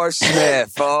J.R.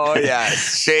 Smith. Oh,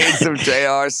 yes. Shades of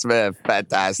J.R. Smith.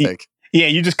 Fantastic. Yeah,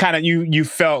 you just kind of you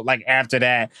felt like after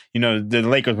that, the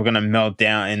Lakers were going to melt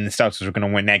down and the Celtics were going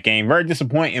to win that game. Very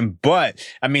disappointing. But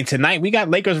I mean, tonight we got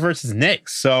Lakers versus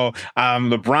Knicks. So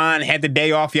LeBron had the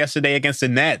day off yesterday against the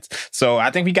Nets. So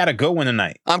I think we got a good one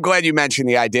tonight. I'm glad you mentioned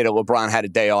the idea that LeBron had a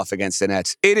day off against the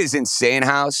Nets. It is insane,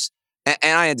 House. And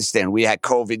I understand we had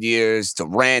COVID years.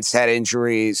 Durant's had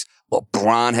injuries.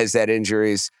 LeBron has had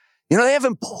injuries. They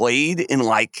haven't played in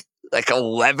like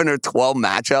 11 or 12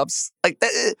 matchups. Like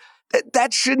that.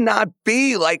 That should not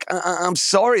be. I'm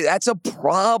sorry, that's a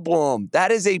problem.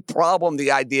 That is a problem,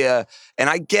 the idea. And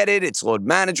I get it. It's load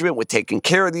management. We're taking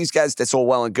care of these guys. That's all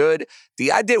well and good.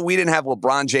 The idea we didn't have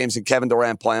LeBron James and Kevin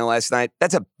Durant playing last night,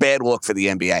 that's a bad look for the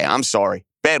NBA. I'm sorry.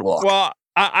 Bad look. Well,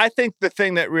 I think the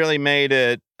thing that really made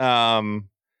it, clinch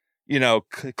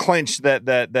that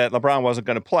LeBron wasn't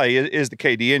going to play is the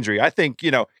KD injury. I think,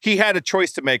 he had a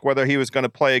choice to make whether he was going to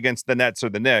play against the Nets or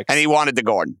the Knicks. And he wanted the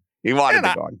Gordon. He wanted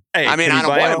the Gordon. Hey, I don't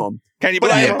blame him. Can you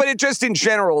blame him? But it just in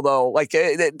general, though,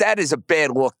 that is a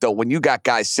bad look, though, when you got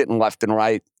guys sitting left and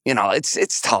right.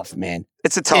 It's tough, man.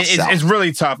 It's a tough sell. It's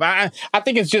really tough. I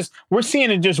think it's just, we're seeing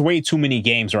it just way too many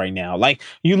games right now. Like,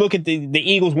 you look at the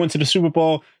Eagles went to the Super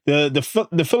Bowl. The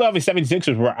Philadelphia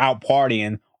 76ers were out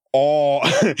partying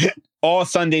all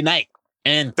Sunday night.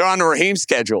 And they're on the Raheem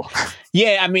schedule.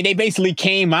 Yeah, I mean, they basically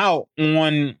came out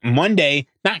on Monday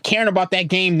not caring about that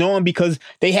game, knowing because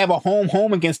they have a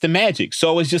home against the Magic.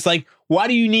 So it's just like, why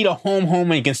do you need a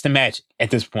home against the Magic at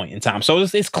this point in time? So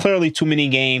it's clearly too many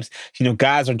games.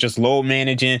 Guys are just load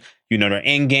managing. They're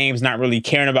in games, not really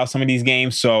caring about some of these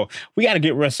games. So we got to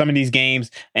get rid of some of these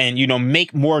games and,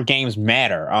 make more games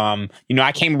matter.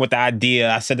 I came up with the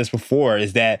idea, I said this before,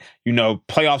 is that,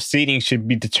 playoff seeding should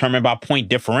be determined by point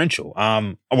differential.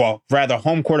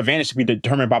 Home court advantage should be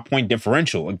determined by point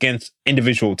differential against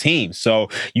individual teams. So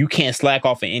you can't slack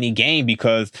off in any game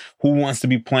because who wants to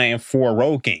be playing 4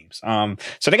 road games?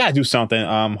 So they got to do something.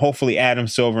 Hopefully Adam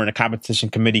Silver and the competition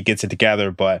committee gets it together.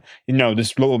 But,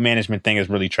 this load management thing is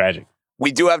really tragic.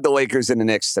 We do have the Lakers and the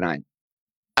Knicks tonight.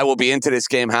 I will be into this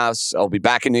game, House. I'll be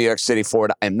back in New York City for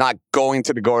it. I'm not going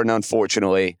to the Garden,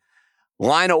 unfortunately.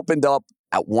 Line opened up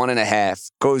at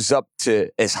 1.5, goes up to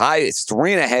as high as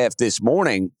 3.5 this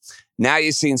morning. Now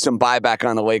you're seeing some buyback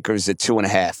on the Lakers at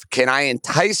 2.5. Can I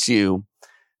entice you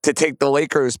to take the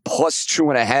Lakers plus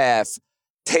 2.5,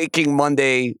 taking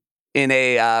Monday in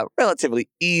a relatively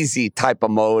easy type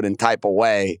of mode and type of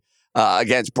way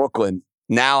against Brooklyn?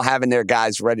 Now having their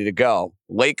guys ready to go.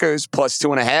 Lakers plus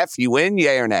 2.5. You win,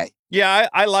 yay or nay? Yeah,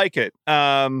 I like it.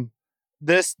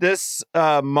 This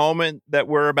moment that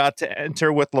we're about to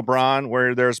enter with LeBron,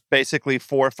 where there's basically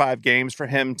 4 or 5 games for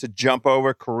him to jump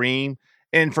over Kareem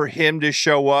and for him to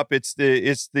show up. It's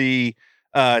the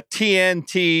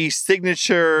TNT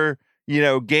signature,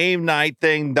 game night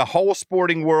thing. The whole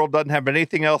sporting world doesn't have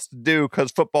anything else to do because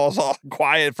football's all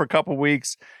quiet for a couple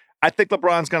weeks. I think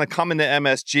LeBron's going to come into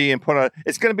MSG and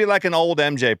it's going to be like an old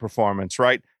MJ performance,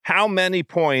 right? How many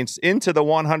points into the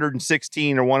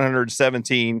 116 or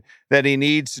 117 that he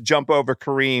needs to jump over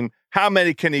Kareem? How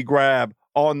many can he grab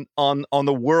on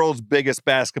the world's biggest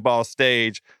basketball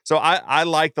stage? So I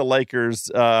like the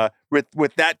Lakers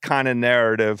with that kind of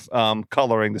narrative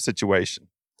coloring the situation.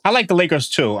 I like the Lakers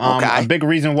too. Okay. A big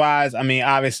reason why is,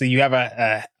 obviously you have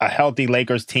a healthy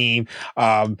Lakers team.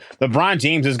 LeBron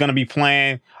James is going to be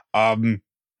playing. I'm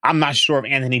not sure if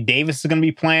Anthony Davis is going to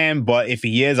be playing, but if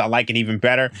he is, I like it even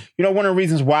better. One of the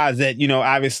reasons why is that,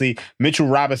 obviously Mitchell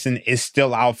Robinson is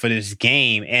still out for this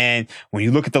game. And when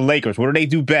you look at the Lakers, what do they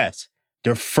do best?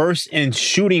 They're first in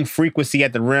shooting frequency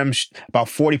at the rim about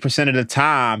 40% of the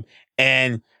time.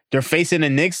 And they're facing a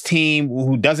Knicks team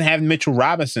who doesn't have Mitchell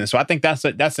Robinson. So I think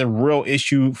that's a real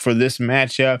issue for this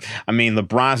matchup. I mean,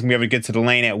 LeBron's going to be able to get to the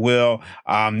lane at will.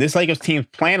 This Lakers team's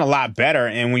playing a lot better.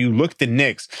 And when you look at the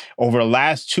Knicks over the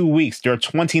last 2 weeks, they're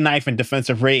 29th in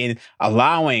defensive rating,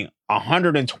 allowing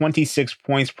 126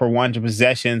 points per 100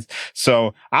 possessions.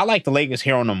 So I like the Lakers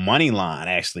here on the money line,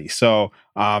 actually. So,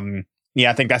 yeah,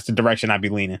 I think that's the direction I'd be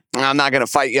leaning. I'm not going to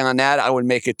fight you on that. I would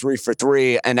make it 3 for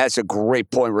 3. And that's a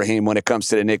great point, Raheem, when it comes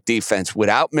to the Knicks defense.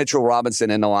 Without Mitchell Robinson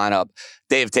in the lineup,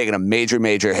 they have taken a major,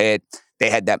 major hit. They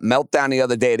had that meltdown the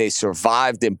other day. They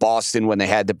survived in Boston when they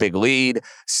had the big lead.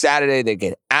 Saturday, they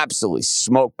get absolutely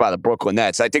smoked by the Brooklyn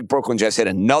Nets. I think Brooklyn just hit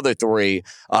another 3.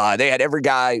 They had every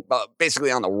guy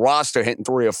basically on the roster hitting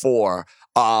 3 or 4.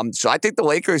 So I think the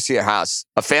Lakers here, House,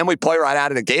 a family play right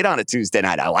out of the gate on a Tuesday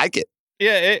night. I like it.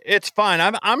 Yeah, it's fine.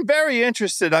 I'm very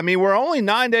interested. I mean, we're only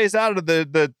 9 days out of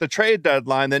the trade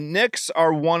deadline. The Knicks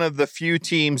are one of the few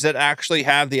teams that actually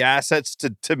have the assets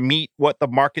to meet what the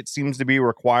market seems to be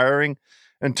requiring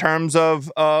in terms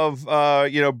of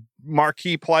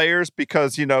marquee players,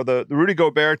 because the Rudy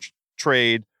Gobert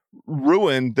trade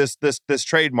ruined this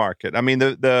trade market. I mean,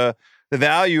 the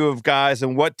value of guys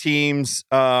and what teams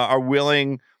are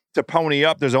willing to pony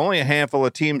up. There's only a handful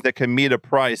of teams that can meet a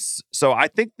price. So I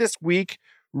think this week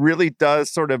really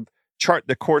does sort of chart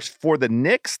the course for the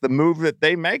Knicks, the move that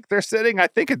they make. They're sitting, I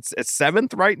think it's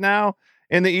 7th right now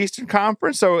in the Eastern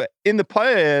Conference. So in the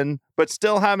play-in, but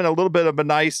still having a little bit of a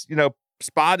nice,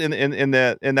 spot in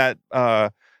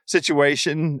that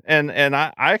situation. And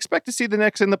I expect to see the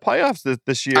Knicks in the playoffs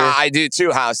this year. I do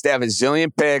too, House. They have a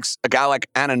zillion picks. A guy like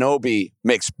Anunoby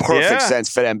makes perfect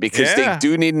sense for them because they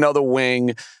do need another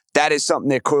wing. That is something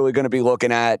they're clearly going to be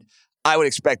looking at. I would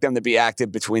expect them to be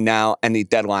active between now and the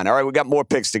deadline. All right, we got more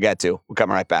picks to get to. We'll come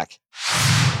right back.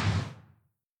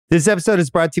 This episode is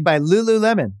brought to you by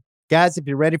Lululemon. Guys, if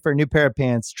you're ready for a new pair of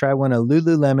pants, try one of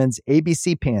Lululemon's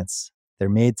ABC pants. They're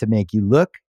made to make you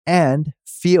look and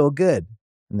feel good.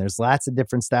 And there's lots of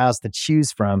different styles to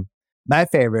choose from. My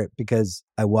favorite, because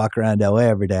I walk around LA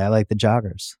every day, I like the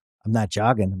joggers. I'm not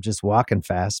jogging, I'm just walking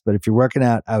fast. But if you're working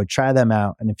out, I would try them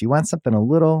out. And if you want something a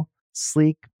little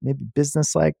sleek, maybe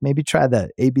business-like, maybe try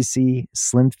the ABC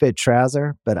Slim Fit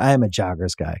trouser. But I am a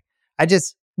joggers guy.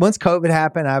 Once COVID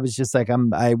happened, I was just like,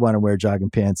 I want to wear jogging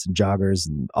pants and joggers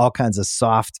and all kinds of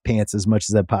soft pants as much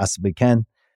as I possibly can,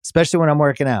 especially when I'm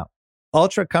working out.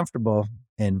 Ultra comfortable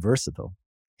and versatile.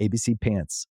 ABC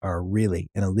pants are really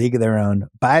in a league of their own.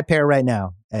 Buy a pair right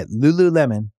now at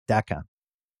Lululemon.com.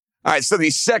 All right, so the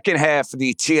second half of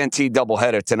the TNT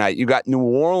doubleheader tonight, you got New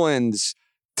Orleans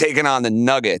taking on the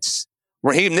Nuggets.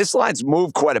 Raheem, this line's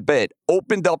moved quite a bit.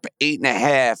 Opened up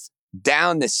 8.5,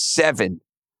 down to 7.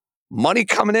 Money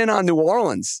coming in on New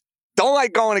Orleans. Don't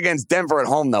like going against Denver at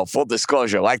home, though, full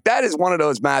disclosure. Like, that is one of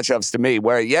those matchups to me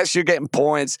where, yes, you're getting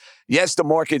points. Yes, the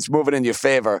market's moving in your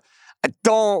favor. I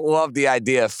don't love the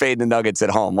idea of fading the Nuggets at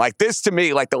home. Like, this to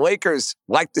me, like the Lakers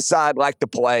like the side, like to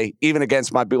play, even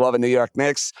against my beloved New York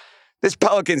Knicks. This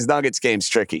Pelicans-Nuggets game's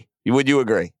tricky. Would you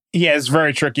agree? Yeah, it's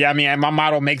very tricky. I mean, my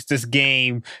model makes this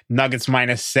game Nuggets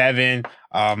 -7,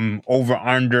 over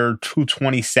under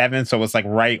 227. So it's like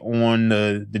right on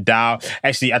the dial.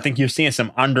 Actually, I think you're seeing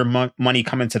some under money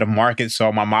come into the market.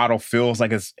 So my model feels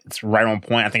like it's right on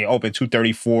point. I think it opened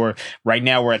 234. Right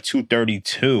now we're at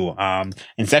 232. And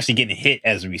it's actually getting hit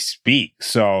as we speak.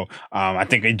 So I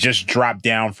think it just dropped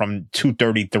down from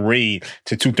 233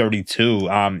 to 232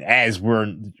 as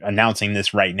we're announcing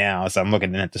this right now. So I'm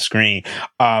looking at the screen.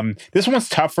 This one's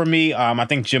tough for me. I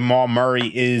think Jamal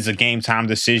Murray is a game time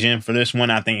decision for this one.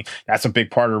 I think that's a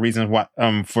big part of the reason why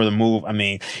for the move. I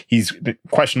mean, he's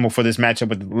questionable for this matchup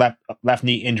with left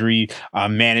knee injury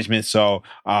management. So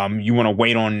you want to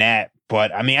wait on that.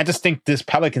 But I mean, I just think this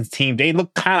Pelicans team, they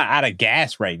look kind of out of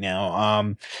gas right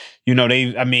now.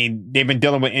 They've been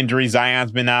dealing with injuries.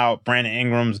 Zion's been out. Brandon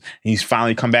Ingram's, he's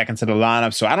finally come back into the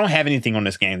lineup. So I don't have anything on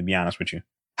this game, to be honest with you.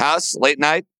 House, late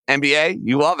night, NBA,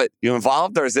 you love it. You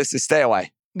involved, or is this a stay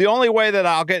away? The only way that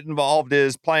I'll get involved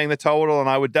is playing the total, and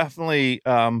I would definitely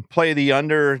play the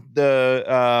under.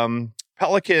 The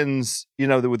Pelicans,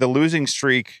 with the losing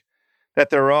streak that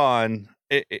they're on,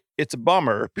 it's a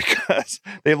bummer because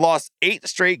they lost 8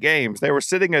 straight games. They were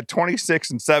sitting at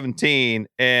 26-17,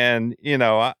 and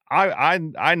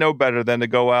I know better than to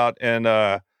go out and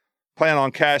plan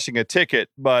on cashing a ticket.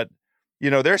 But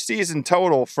their season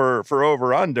total for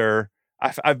over under,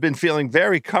 I've been feeling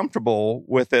very comfortable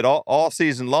with it all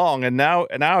season long, and now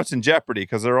it's in jeopardy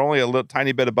because they're only a little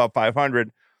tiny bit above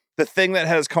 500. The thing that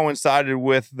has coincided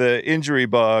with the injury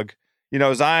bug,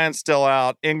 Zion's still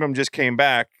out. Ingram just came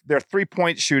back. Their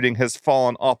 3-point shooting has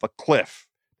fallen off a cliff.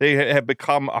 They have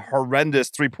become a horrendous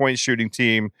three-point shooting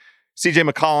team. CJ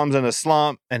McCollum's in a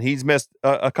slump, and he's missed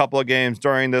a couple of games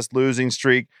during this losing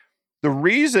streak. The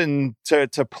reason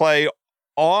to play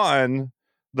on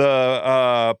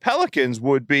the Pelicans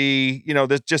would be,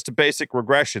 this just a basic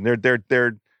regression.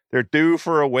 They're due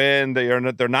for a win.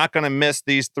 They're not going to miss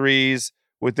these threes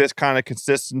with this kind of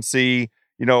consistency,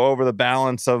 over the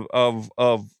balance of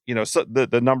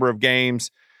the number of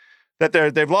games that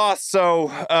they've lost. So,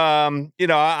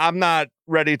 I'm not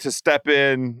ready to step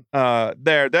in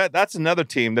there. That's another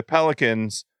team, the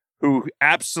Pelicans, who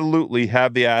absolutely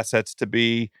have the assets to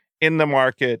be in the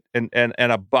market and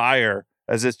a buyer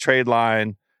as this trade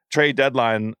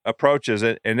deadline approaches,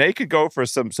 and they could go for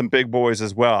some big boys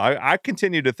as well. I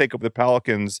continue to think of the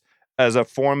Pelicans as a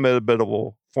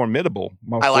formidable. I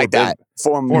like that.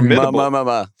 Formidable.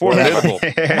 Sounded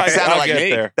like me.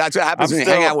 There. That's what happens when you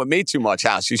hang out with me too much,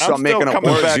 House. You start making up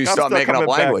words. You start making up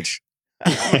language.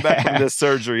 I'm coming back from this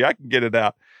surgery. I can get it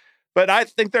out. But I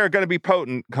think they're going to be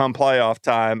potent come playoff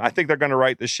time. I think they're going to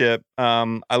right the ship.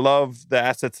 I love the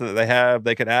assets that they have.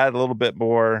 They could add a little bit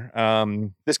more.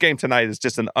 This game tonight is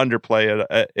just an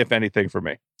underplay, if anything, for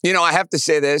me. I have to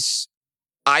say this.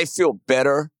 I feel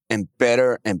better and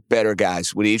better and better,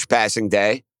 guys, with each passing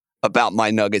day about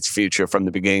my Nuggets' future from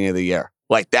the beginning of the year.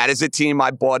 Like, that is a team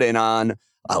I bought in on.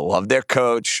 I love their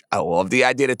coach. I love the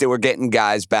idea that they were getting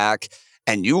guys back.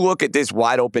 And you look at this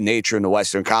wide open nature in the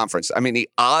Western Conference. I mean, the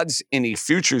odds in the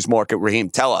futures market,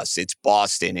 Raheem, tell us it's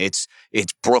Boston, it's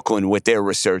Brooklyn with their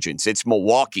resurgence, it's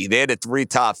Milwaukee. They're the three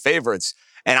top favorites.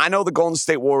 And I know the Golden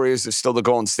State Warriors are still the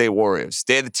Golden State Warriors.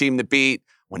 They're the team to beat.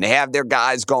 When they have their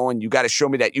guys going, you got to show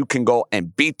me that you can go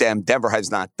and beat them. Denver has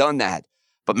not done that.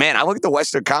 But man, I look at the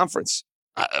Western Conference.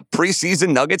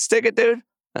 Preseason Nuggets ticket, dude.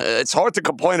 It's hard to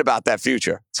complain about that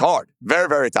future. It's hard. Very,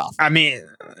 very tough. I mean,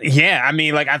 yeah.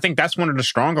 I think that's one of the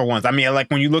stronger ones. I mean,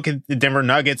 like when you look at the Denver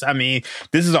Nuggets, I mean,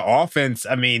 this is an offense.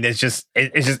 I mean, it's just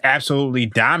absolutely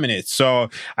dominant. So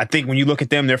I think when you look at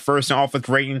them, their first in offense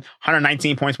rating,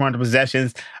 119 points per 100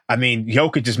 possessions. I mean,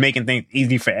 Jokic just making things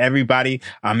easy for everybody.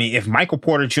 I mean, if Michael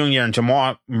Porter Jr. and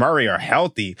Jamal Murray are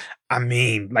healthy, I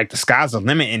mean, like the sky's the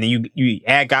limit. And then you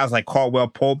add guys like Caldwell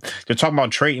Pope. They're talking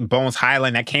about trading Bones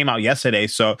Highland. That came out yesterday.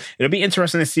 So it'll be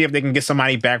interesting to see if they can get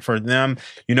somebody back for them.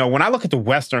 When I look at the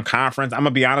Western Conference, I'm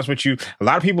going to be honest with you. A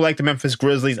lot of people like the Memphis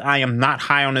Grizzlies. I am not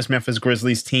high on this Memphis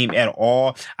Grizzlies team at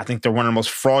all. I think they're one of the most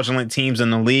fraudulent teams in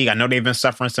the league. I know they've been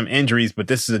suffering some injuries, but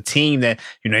this is a team that,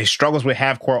 struggles with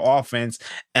half-court offense.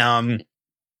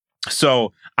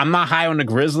 So I'm not high on the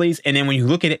Grizzlies. And then when you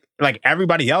look at it, like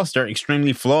everybody else, they're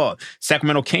extremely flawed.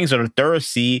 Sacramento Kings are the third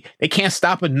seed. They can't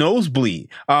stop a nosebleed.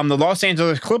 The Los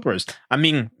Angeles Clippers, I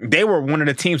mean, they were one of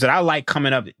the teams that I like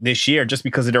coming up this year just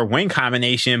because of their wing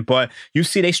combination. But you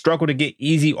see they struggle to get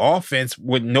easy offense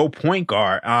with no point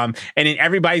guard. And then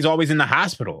everybody's always in the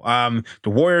hospital. The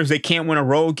Warriors, they can't win a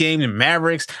road game. The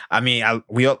Mavericks, I mean,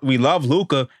 we love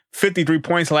Luka. 53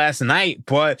 points last night,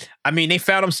 but I mean, they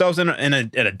found themselves in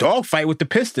a dogfight with the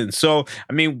Pistons. So,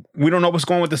 I mean, we don't know what's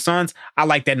going with the Suns. I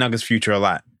like that Nuggets future a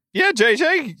lot. Yeah,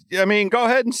 JJ, I mean, go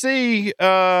ahead and see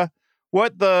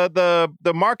what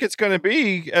the market's going to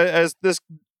be as this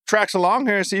tracks along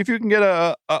here. See if you can get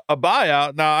a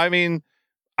buyout. Now, I mean,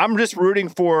 I'm just rooting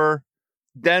for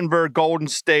Denver, Golden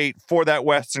State for that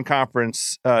Western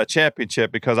Conference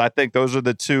championship because I think those are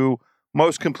the two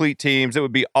most complete teams. It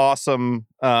would be awesome.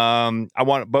 I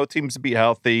want both teams to be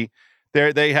healthy.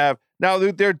 There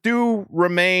do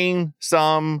remain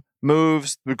some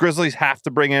moves. The Grizzlies have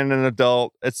to bring in an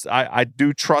adult. I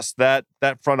do trust that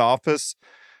front office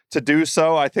to do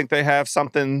so. I think they have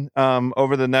something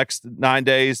over the next 9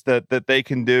 days that they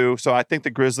can do. So I think the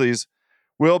Grizzlies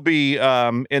will be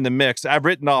in the mix. I've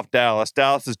written off Dallas.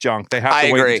 Dallas is junk. They have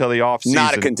to wait until the offseason.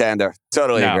 Not a contender.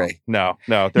 Totally agree. No.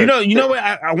 You know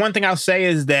what? One thing I'll say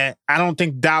is that I don't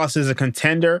think Dallas is a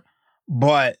contender,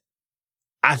 but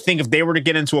I think if they were to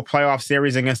get into a playoff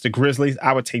series against the Grizzlies,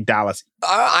 I would take Dallas.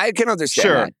 I can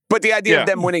understand that. But the idea of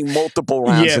them winning multiple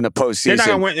rounds in the postseason. They're not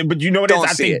going to win. But you know what it is?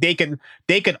 I think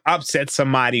they could upset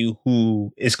somebody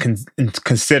who is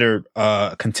considered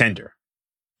a contender.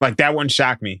 Like, that wouldn't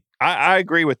shock me. I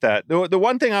agree with that. The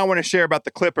one thing I want to share about the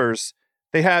Clippers,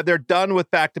 they're done with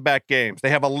back-to-back games.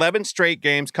 They have 11 straight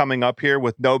games coming up here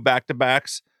with no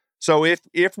back-to-backs. So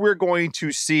if we're going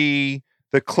to see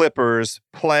the Clippers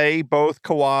play both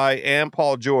Kawhi and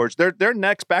Paul George, their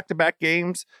next back-to-back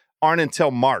games aren't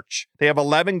until March. They have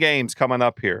 11 games coming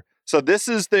up here. So this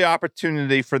is the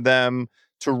opportunity for them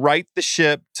to right the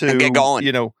ship, to get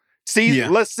going.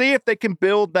 Let's see if they can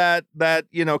build that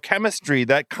chemistry,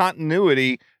 that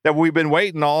continuity that we've been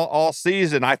waiting all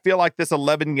season. I feel like this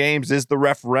 11 games is the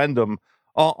referendum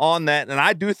on that. And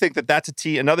I do think that that's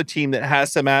another team that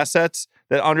has some assets,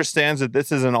 that understands that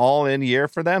this is an all-in year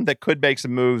for them, that could make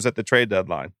some moves at the trade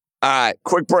deadline. All right,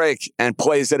 quick break and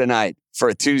plays of the night for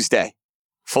a Tuesday.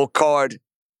 Full card,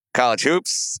 college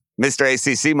hoops. Mr.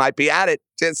 ACC might be at it.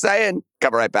 Just saying.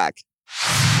 Come right back.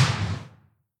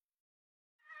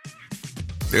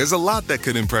 There's a lot that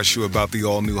could impress you about the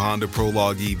all-new Honda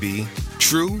Prologue EV.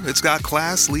 True, it's got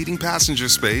class-leading passenger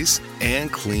space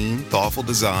and clean, thoughtful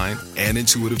design and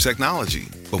intuitive technology.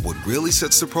 But what really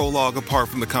sets the Prologue apart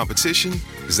from the competition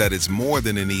is that it's more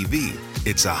than an EV.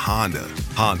 It's a Honda.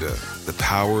 Honda, the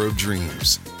power of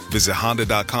dreams. Visit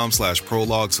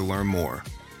honda.com/prologue to learn more.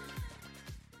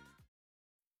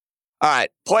 All right,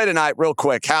 play tonight real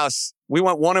quick. House, we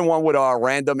went 1-1 with our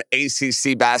random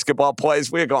ACC basketball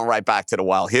plays. We're going right back to the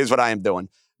well. Here's what I am doing.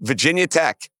 Virginia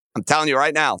Tech, I'm telling you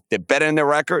right now, they're better than their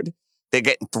record. They're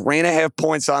getting 3.5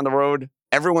 points on the road.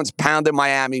 Everyone's pounding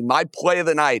Miami. My play of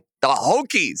the night, the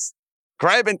Hokies,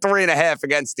 grabbing 3.5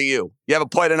 against the U. You have a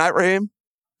play tonight, Raheem?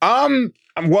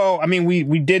 Well, I mean,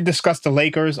 we did discuss the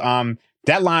Lakers.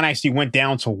 That line actually went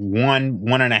down to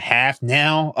 1.5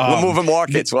 now. We're moving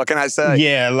markets. What can I say?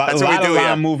 Yeah, a lot of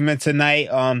line movement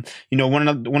tonight. One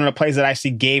of the plays that I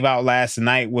actually gave out last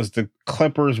night was the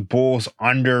Clippers Bulls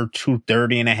under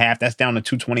 230.5. That's down to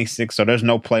 226. So there's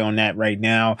no play on that right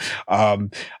now. I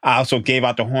also gave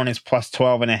out the Hornets plus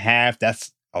 12.5.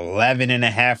 That's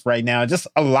 11.5 right now. Just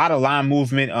a lot of line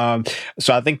movement.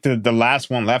 So I think the last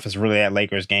one left is really that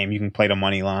Lakers game. You can play the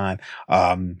money line,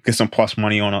 get some plus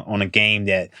money on a game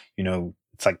that,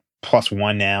 it's like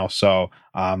 +1 now. So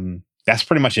that's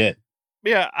pretty much it.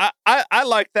 Yeah, I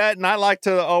like that, and I like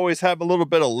to always have a little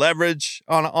bit of leverage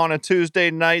on a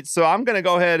Tuesday night. So I'm going to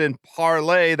go ahead and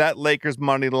parlay that Lakers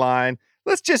money line.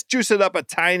 Let's just juice it up a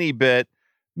tiny bit.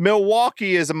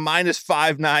 Milwaukee is a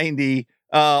 -590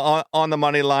 on the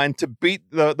money line to beat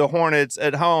the Hornets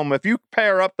at home. If you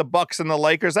pair up the Bucks and the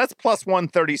Lakers, that's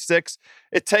 +136.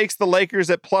 It takes the Lakers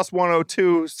at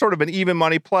 +102, sort of an even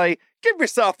money play. Give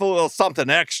yourself a little something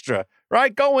extra,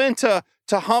 right? Go into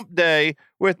hump day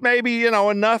with maybe,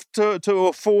 enough to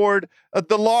afford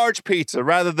the large pizza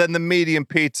rather than the medium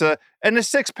pizza, and a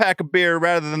 6-pack of beer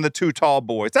rather than the 2 tall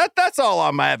boys. That's all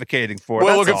I'm advocating for.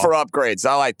 We're looking for upgrades.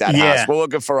 I like that, Yeah. House. We're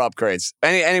looking for upgrades.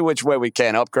 Any which way we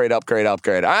can. Upgrade. All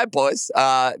right, boys.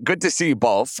 Good to see you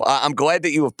both. I'm glad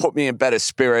that you have put me in better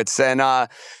spirits. And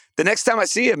the next time I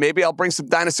see you, maybe I'll bring some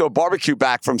dinosaur barbecue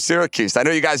back from Syracuse. I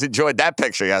know you guys enjoyed that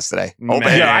picture yesterday.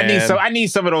 I need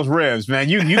some of those ribs, man.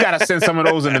 You got to send some of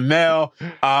those in the mail.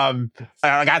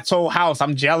 I told House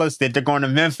I'm jealous that they're going to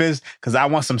Memphis because I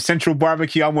want some Central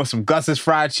barbecue. I want some Gus's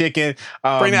fried chicken.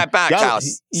 Bring that back,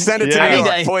 House. Send it to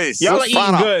me, please. Y'all are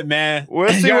eating good, man.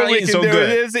 We'll see what we can do.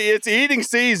 Good. It's eating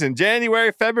season.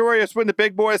 January, February is when the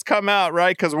big boys come out,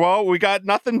 right? Because, we got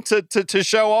nothing to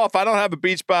show off. I don't have a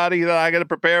beach body that I got to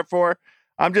prepare for.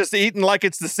 I'm just eating like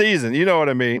it's the season. You know what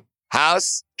I mean?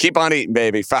 House, keep on eating,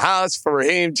 baby. For House, for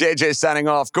Raheem, JJ signing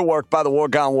off. Good work by the War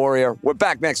Gone Warrior. We're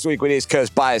back next week with East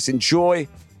Coast Bias. Enjoy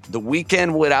the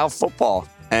weekend without football.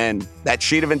 And that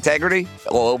sheet of integrity,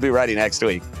 it'll be ready next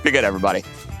week. Be good, everybody.